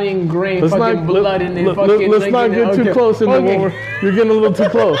 Italian grain, fucking blood in it. Fucking. Let's not get too close in there. You're getting a little too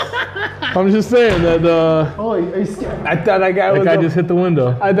close. I'm just saying that. Oh, are you scared? I thought that guy was. That guy just hit the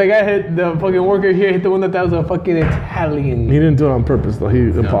window. I think I hit the fucking worker here. Hit the window. That was a fucking Italian. He didn't do it on purpose though. He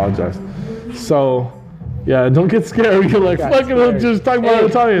apologized. So. Yeah, don't get scared. You're like, fucking just talk about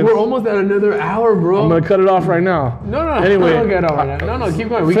Italians. We're almost at another hour, bro. I'm going to cut it off right now. No. Anyway. Don't get it off right now. No, keep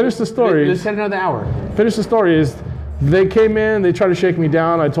going. Finish the story. Let's hit another hour. Finish the story is, they came in, they tried to shake me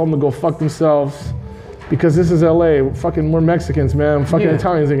down. I told them to go fuck themselves, because this is LA. Fucking, we're Mexicans, man. Fucking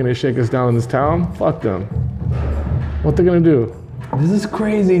Italians ain't going to shake us down in this town. Fuck them. What they going to do? This is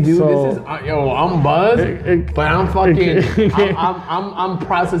crazy, dude. So, this is I'm buzzed, but I'm fucking. I'm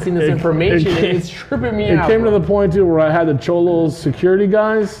processing this information, and it's tripping me out. It came to the point, dude, where I had the Cholos security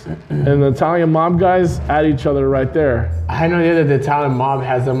guys and the Italian mob guys at each other right there. I know that the Italian mob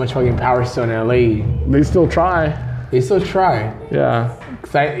has so much fucking power still in LA. They still try. They still try. Yeah.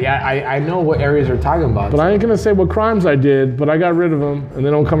 Cause I know what areas we're talking about. But I ain't gonna say what crimes I did, but I got rid of them, and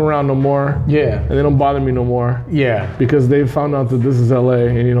they don't come around no more. Yeah. And they don't bother me no more. Yeah. Because they found out that this is LA,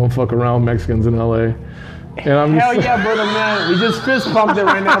 and you don't fuck around with Mexicans in LA. And I'm Hell yeah, brother, man. We just fist pumped it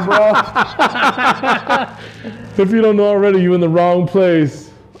right now, bro. If you don't know already, you in the wrong place.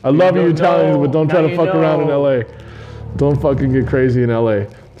 I love you Italians, but don't try to fuck around in LA. Don't fucking get crazy in LA.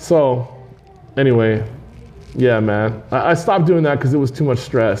 So, anyway. Yeah, man. I stopped doing that because it was too much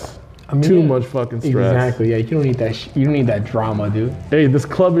stress. Too much fucking stress. Exactly. Yeah, you don't need that. You don't need that drama, dude. Hey, this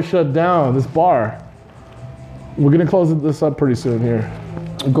club is shut down. This bar. We're gonna close this up pretty soon here.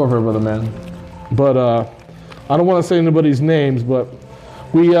 Go for it, brother, man. But I don't want to say anybody's names, but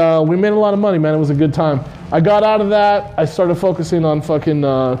we made a lot of money, man. It was a good time. I got out of that. I started focusing on fucking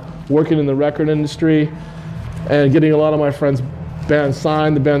working in the record industry and getting a lot of my friends' bands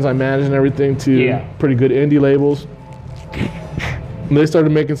signed, the bands I managed and everything, to pretty good indie labels. And they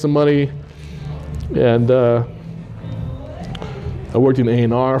started making some money, and I worked in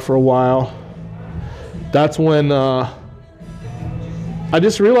A&R for a while. That's when I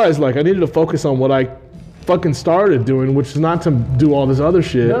just realized like I needed to focus on what I fucking started doing, which is not to do all this other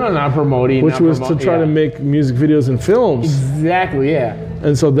shit. No, not promoting. Which was to try to make music videos and films. Exactly, yeah.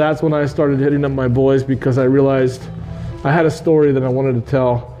 And so that's when I started hitting up my boys because I realized I had a story that I wanted to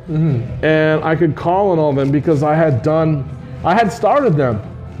tell. Mm-hmm. And I could call on all of them because I had started them.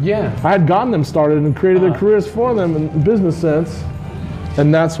 Yeah. I had gotten them started and created their careers for them in business sense.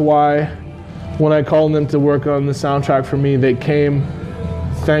 And that's why when I called them to work on the soundtrack for me, they came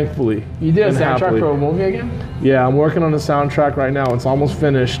thankfully. You did a soundtrack for a movie again? Yeah, I'm working on the soundtrack right now. It's almost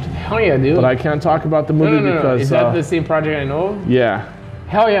finished. Hell yeah, dude. But I can't talk about the movie because... Is that the same project I know of? Yeah.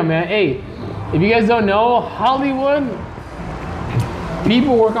 Hell yeah, man. Hey, if you guys don't know, Hollywood,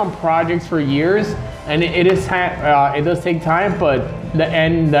 people work on projects for years, and it does take time, but the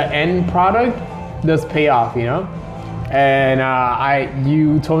end product does pay off, you know? And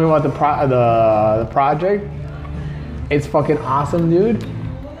you told me about the project. It's fucking awesome, dude.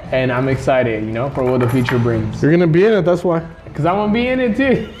 And I'm excited, you know, for what the future brings. You're gonna be in it, that's why. Cause I wanna be in it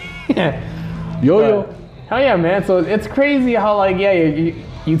too. Yo. Hell yeah, man. So it's crazy how like, yeah,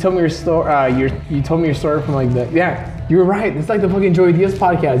 you told me your story, you told me your story from like the, yeah, you were right. It's like the fucking Joey Diaz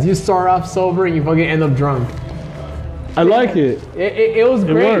podcast. You start off sober and you fucking end up drunk. I like it. It was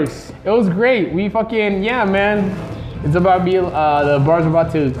great. It works. It was great. We fucking, yeah, man. It's about to be, the bar's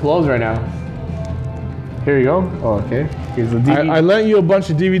about to close right now. Here you go. Oh, okay. Here's the DVD. I lent you a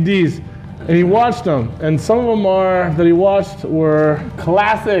bunch of DVDs, and he watched them. And some of them that he watched were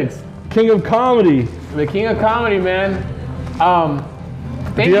classics. King of Comedy. The King of Comedy, man.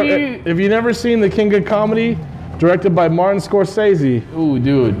 Thank you. If you've never seen The King of Comedy, directed by Martin Scorsese. Ooh,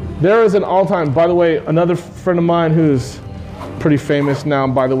 dude. There is an all-time. By the way, another friend of mine who's pretty famous now.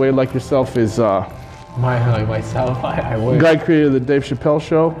 By the way, like yourself, is myself. I wish. The guy created the Dave Chappelle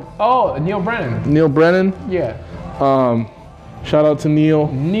Show. Oh, Neil Brennan. Neil Brennan. Yeah. Shout out to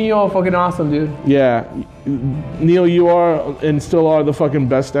Neil. Neil, fucking awesome, dude. Yeah. Neil, you are and still are the fucking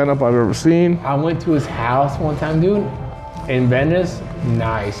best stand-up I've ever seen. I went to his house one time, dude, in Venice.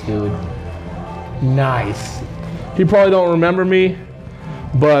 Nice, dude. Nice. He probably don't remember me,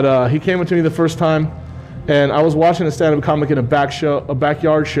 but he came up to me the first time, and I was watching a stand-up comic in a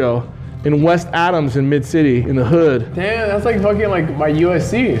backyard show in West Adams in Mid-City, in the hood. Damn, that's like fucking like my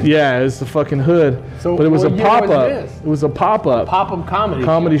USC. Yeah, it's the fucking hood. So but it was a what year pop-up. was this? It was a pop-up. Pop-up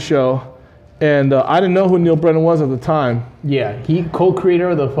comedy show. And I didn't know who Neil Brennan was at the time. Yeah, he co-creator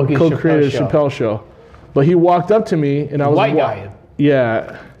of the fucking Chappelle Show. But he walked up to me, and I was white guy.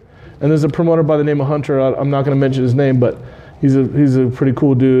 Yeah, and there's a promoter by the name of Hunter. I'm not going to mention his name, but he's a pretty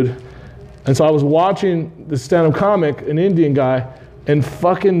cool dude. And so I was watching the stand-up comic, an Indian guy, and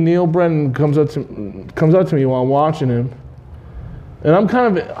fucking Neil Brennan comes up to me while I'm watching him. And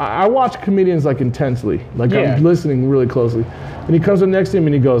I watch comedians like intensely, like I'm listening really closely. And he comes up next to him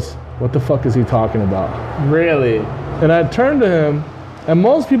and he goes, "What the fuck is he talking about?" Really? And I turned to him, and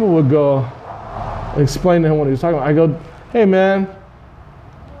most people would go and explain to him what he was talking about. I go, "Hey man,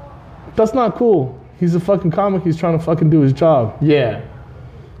 that's not cool. He's a fucking comic. He's trying to fucking do his job." Yeah.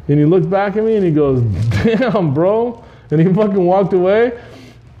 And he looked back at me and he goes, "Damn, bro." And he fucking walked away.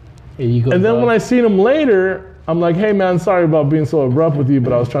 And then when I seen him later, I'm like, "Hey man, sorry about being so abrupt with you,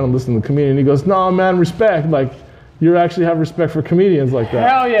 but I was trying to listen to the comedian." And he goes, "No man, respect. Like, you actually have respect for comedians like that."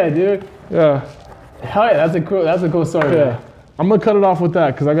 Hell yeah, dude. Yeah. Hell yeah, that's a cool story. Yeah. Man. I'm gonna cut it off with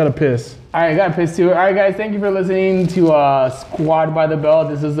that because I gotta piss. All right, I gotta piss too. All right, guys, thank you for listening to Squad by the Bell.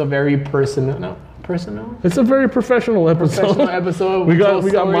 This is a very personal. It's a very professional episode. We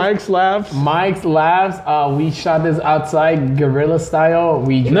got Mike's laughs. Mike's laughs. We shot this outside, guerrilla style.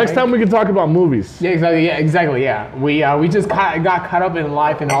 Next time we can talk about movies. Yeah, exactly. Yeah. We just got caught up in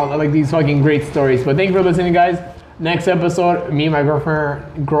life and all like these fucking great stories. But thank you for listening, guys. Next episode, me and my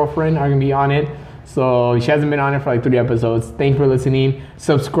girlfriend are gonna be on it. So she hasn't been on it for like 3 episodes. Thank you for listening.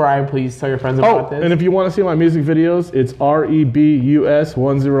 Subscribe, please. Tell your friends about this. And if you want to see my music videos, it's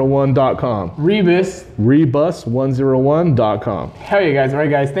rebus101.com. Rebus101.com. Hell yeah, guys. All right,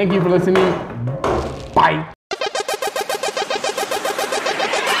 guys. Thank you for listening. Bye.